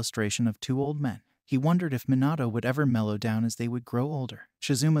cute illustration of two old men. He wondered if Minato would ever mellow down as they would grow older.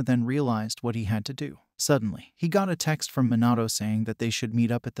 Shizuma then realized what he had to do. Suddenly, he got a text from Minato saying that they should meet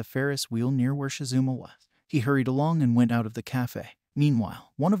up at the Ferris wheel near where Shizuma was. He hurried along and went out of the cafe.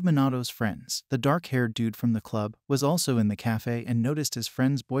 Meanwhile, one of Minato's friends, the dark-haired dude from the club, was also in the cafe and noticed his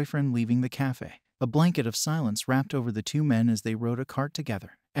friend's boyfriend leaving the cafe. A blanket of silence wrapped over the two men as they rode a cart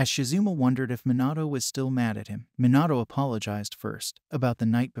together. As Shizuma wondered if Minato was still mad at him, Minato apologized first about the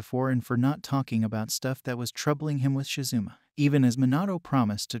night before and for not talking about stuff that was troubling him with Shizuma. Even as Minato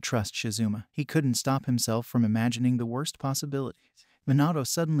promised to trust Shizuma, he couldn't stop himself from imagining the worst possibilities. Minato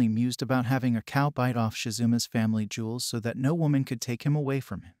suddenly mused about having a cow bite off Shizuma's family jewels so that no woman could take him away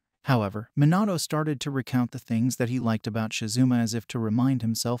from him. However, Minato started to recount the things that he liked about Shizuma as if to remind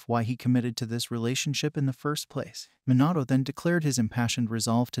himself why he committed to this relationship in the first place. Minato then declared his impassioned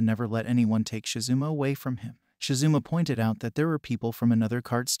resolve to never let anyone take Shizuma away from him. Shizuma pointed out that there were people from another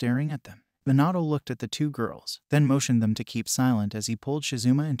cart staring at them. Minato looked at the two girls, then motioned them to keep silent as he pulled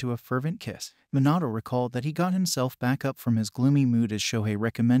Shizuma into a fervent kiss. Minato recalled that he got himself back up from his gloomy mood as Shohei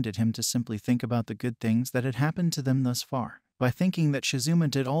recommended him to simply think about the good things that had happened to them thus far. By thinking that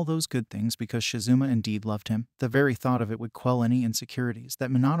Shizuma did all those good things because Shizuma indeed loved him, the very thought of it would quell any insecurities that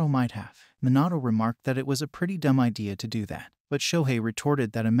Minato might have. Minato remarked that it was a pretty dumb idea to do that, but Shohei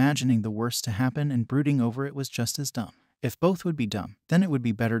retorted that imagining the worst to happen and brooding over it was just as dumb. If both would be dumb, then it would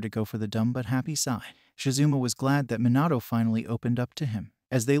be better to go for the dumb but happy side. Shizuma was glad that Minato finally opened up to him.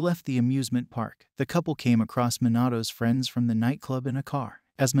 As they left the amusement park, the couple came across Minato's friends from the nightclub in a car.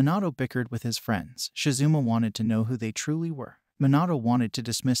 As Minato bickered with his friends, Shizuma wanted to know who they truly were. Minato wanted to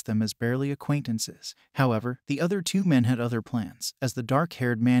dismiss them as barely acquaintances. However, the other two men had other plans, as the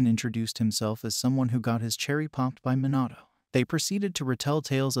dark-haired man introduced himself as someone who got his cherry popped by Minato. They proceeded to retell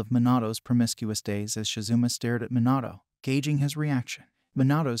tales of Minato's promiscuous days as Shizuma stared at Minato, gauging his reaction.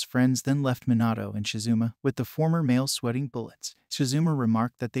 Minato's friends then left Minato and Shizuma, with the former male sweating bullets. Shizuma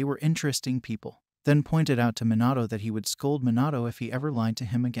remarked that they were interesting people, then pointed out to Minato that he would scold Minato if he ever lied to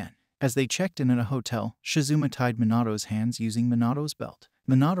him again. As they checked in at a hotel, Shizuma tied Minato's hands using Minato's belt.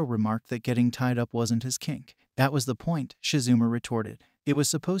 Minato remarked that getting tied up wasn't his kink. That was the point, Shizuma retorted. It was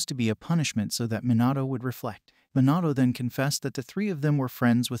supposed to be a punishment so that Minato would reflect. Minato then confessed that the three of them were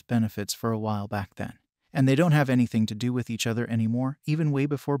friends with benefits for a while back then, and they don't have anything to do with each other anymore, even way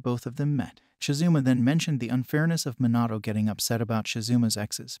before both of them met. Shizuma then mentioned the unfairness of Minato getting upset about Shizuma's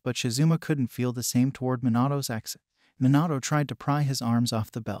exes, but Shizuma couldn't feel the same toward Minato's exes. Minato tried to pry his arms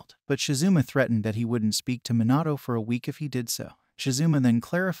off the belt, but Shizuma threatened that he wouldn't speak to Minato for a week if he did so. Shizuma then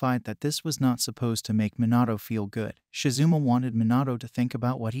clarified that this was not supposed to make Minato feel good. Shizuma wanted Minato to think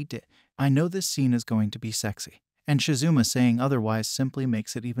about what he did. I know this scene is going to be sexy, and Shizuma saying otherwise simply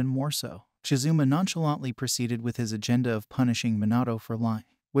makes it even more so. Shizuma nonchalantly proceeded with his agenda of punishing Minato for lying,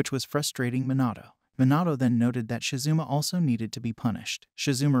 which was frustrating Minato. Minato then noted that Shizuma also needed to be punished.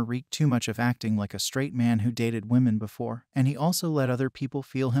 Shizuma reeked too much of acting like a straight man who dated women before, and he also let other people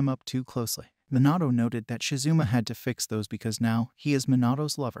feel him up too closely. Minato noted that Shizuma had to fix those because now he is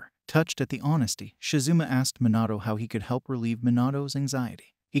Minato's lover. Touched at the honesty, Shizuma asked Minato how he could help relieve Minato's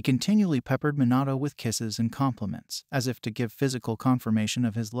anxiety. He continually peppered Minato with kisses and compliments, as if to give physical confirmation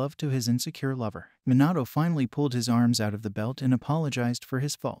of his love to his insecure lover. Minato finally pulled his arms out of the belt and apologized for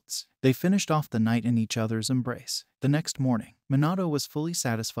his faults. They finished off the night in each other's embrace. The next morning, Minato was fully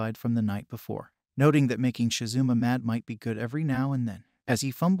satisfied from the night before, noting that making Shizuma mad might be good every now and then. As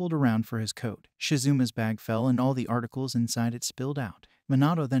he fumbled around for his coat, Shizuma's bag fell and all the articles inside it spilled out.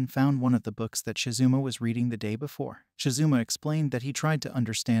 Minato then found one of the books that Shizuma was reading the day before. Shizuma explained that he tried to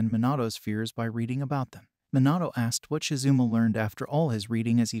understand Minato's fears by reading about them. Minato asked what Shizuma learned after all his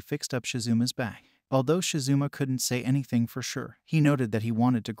reading as he fixed up Shizuma's bag. Although Shizuma couldn't say anything for sure, he noted that he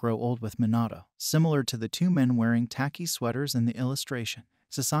wanted to grow old with Minato, similar to the two men wearing tacky sweaters in the illustration.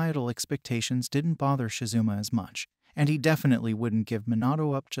 Societal expectations didn't bother Shizuma as much, and he definitely wouldn't give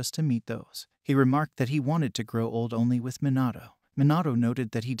Minato up just to meet those. He remarked that he wanted to grow old only with Minato. Minato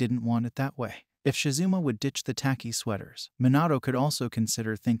noted that he didn't want it that way. If Shizuma would ditch the tacky sweaters, Minato could also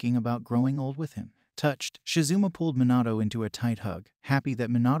consider thinking about growing old with him. Touched, Shizuma pulled Minato into a tight hug, happy that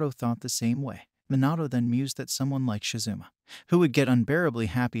Minato thought the same way. Minato then mused that someone like Shizuma, who would get unbearably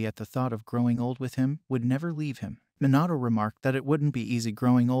happy at the thought of growing old with him, would never leave him. Minato remarked that it wouldn't be easy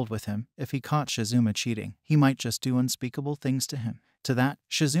growing old with him. If he caught Shizuma cheating, he might just do unspeakable things to him. To that,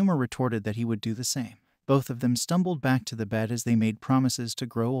 Shizuma retorted that he would do the same. Both of them stumbled back to the bed as they made promises to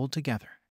grow old together.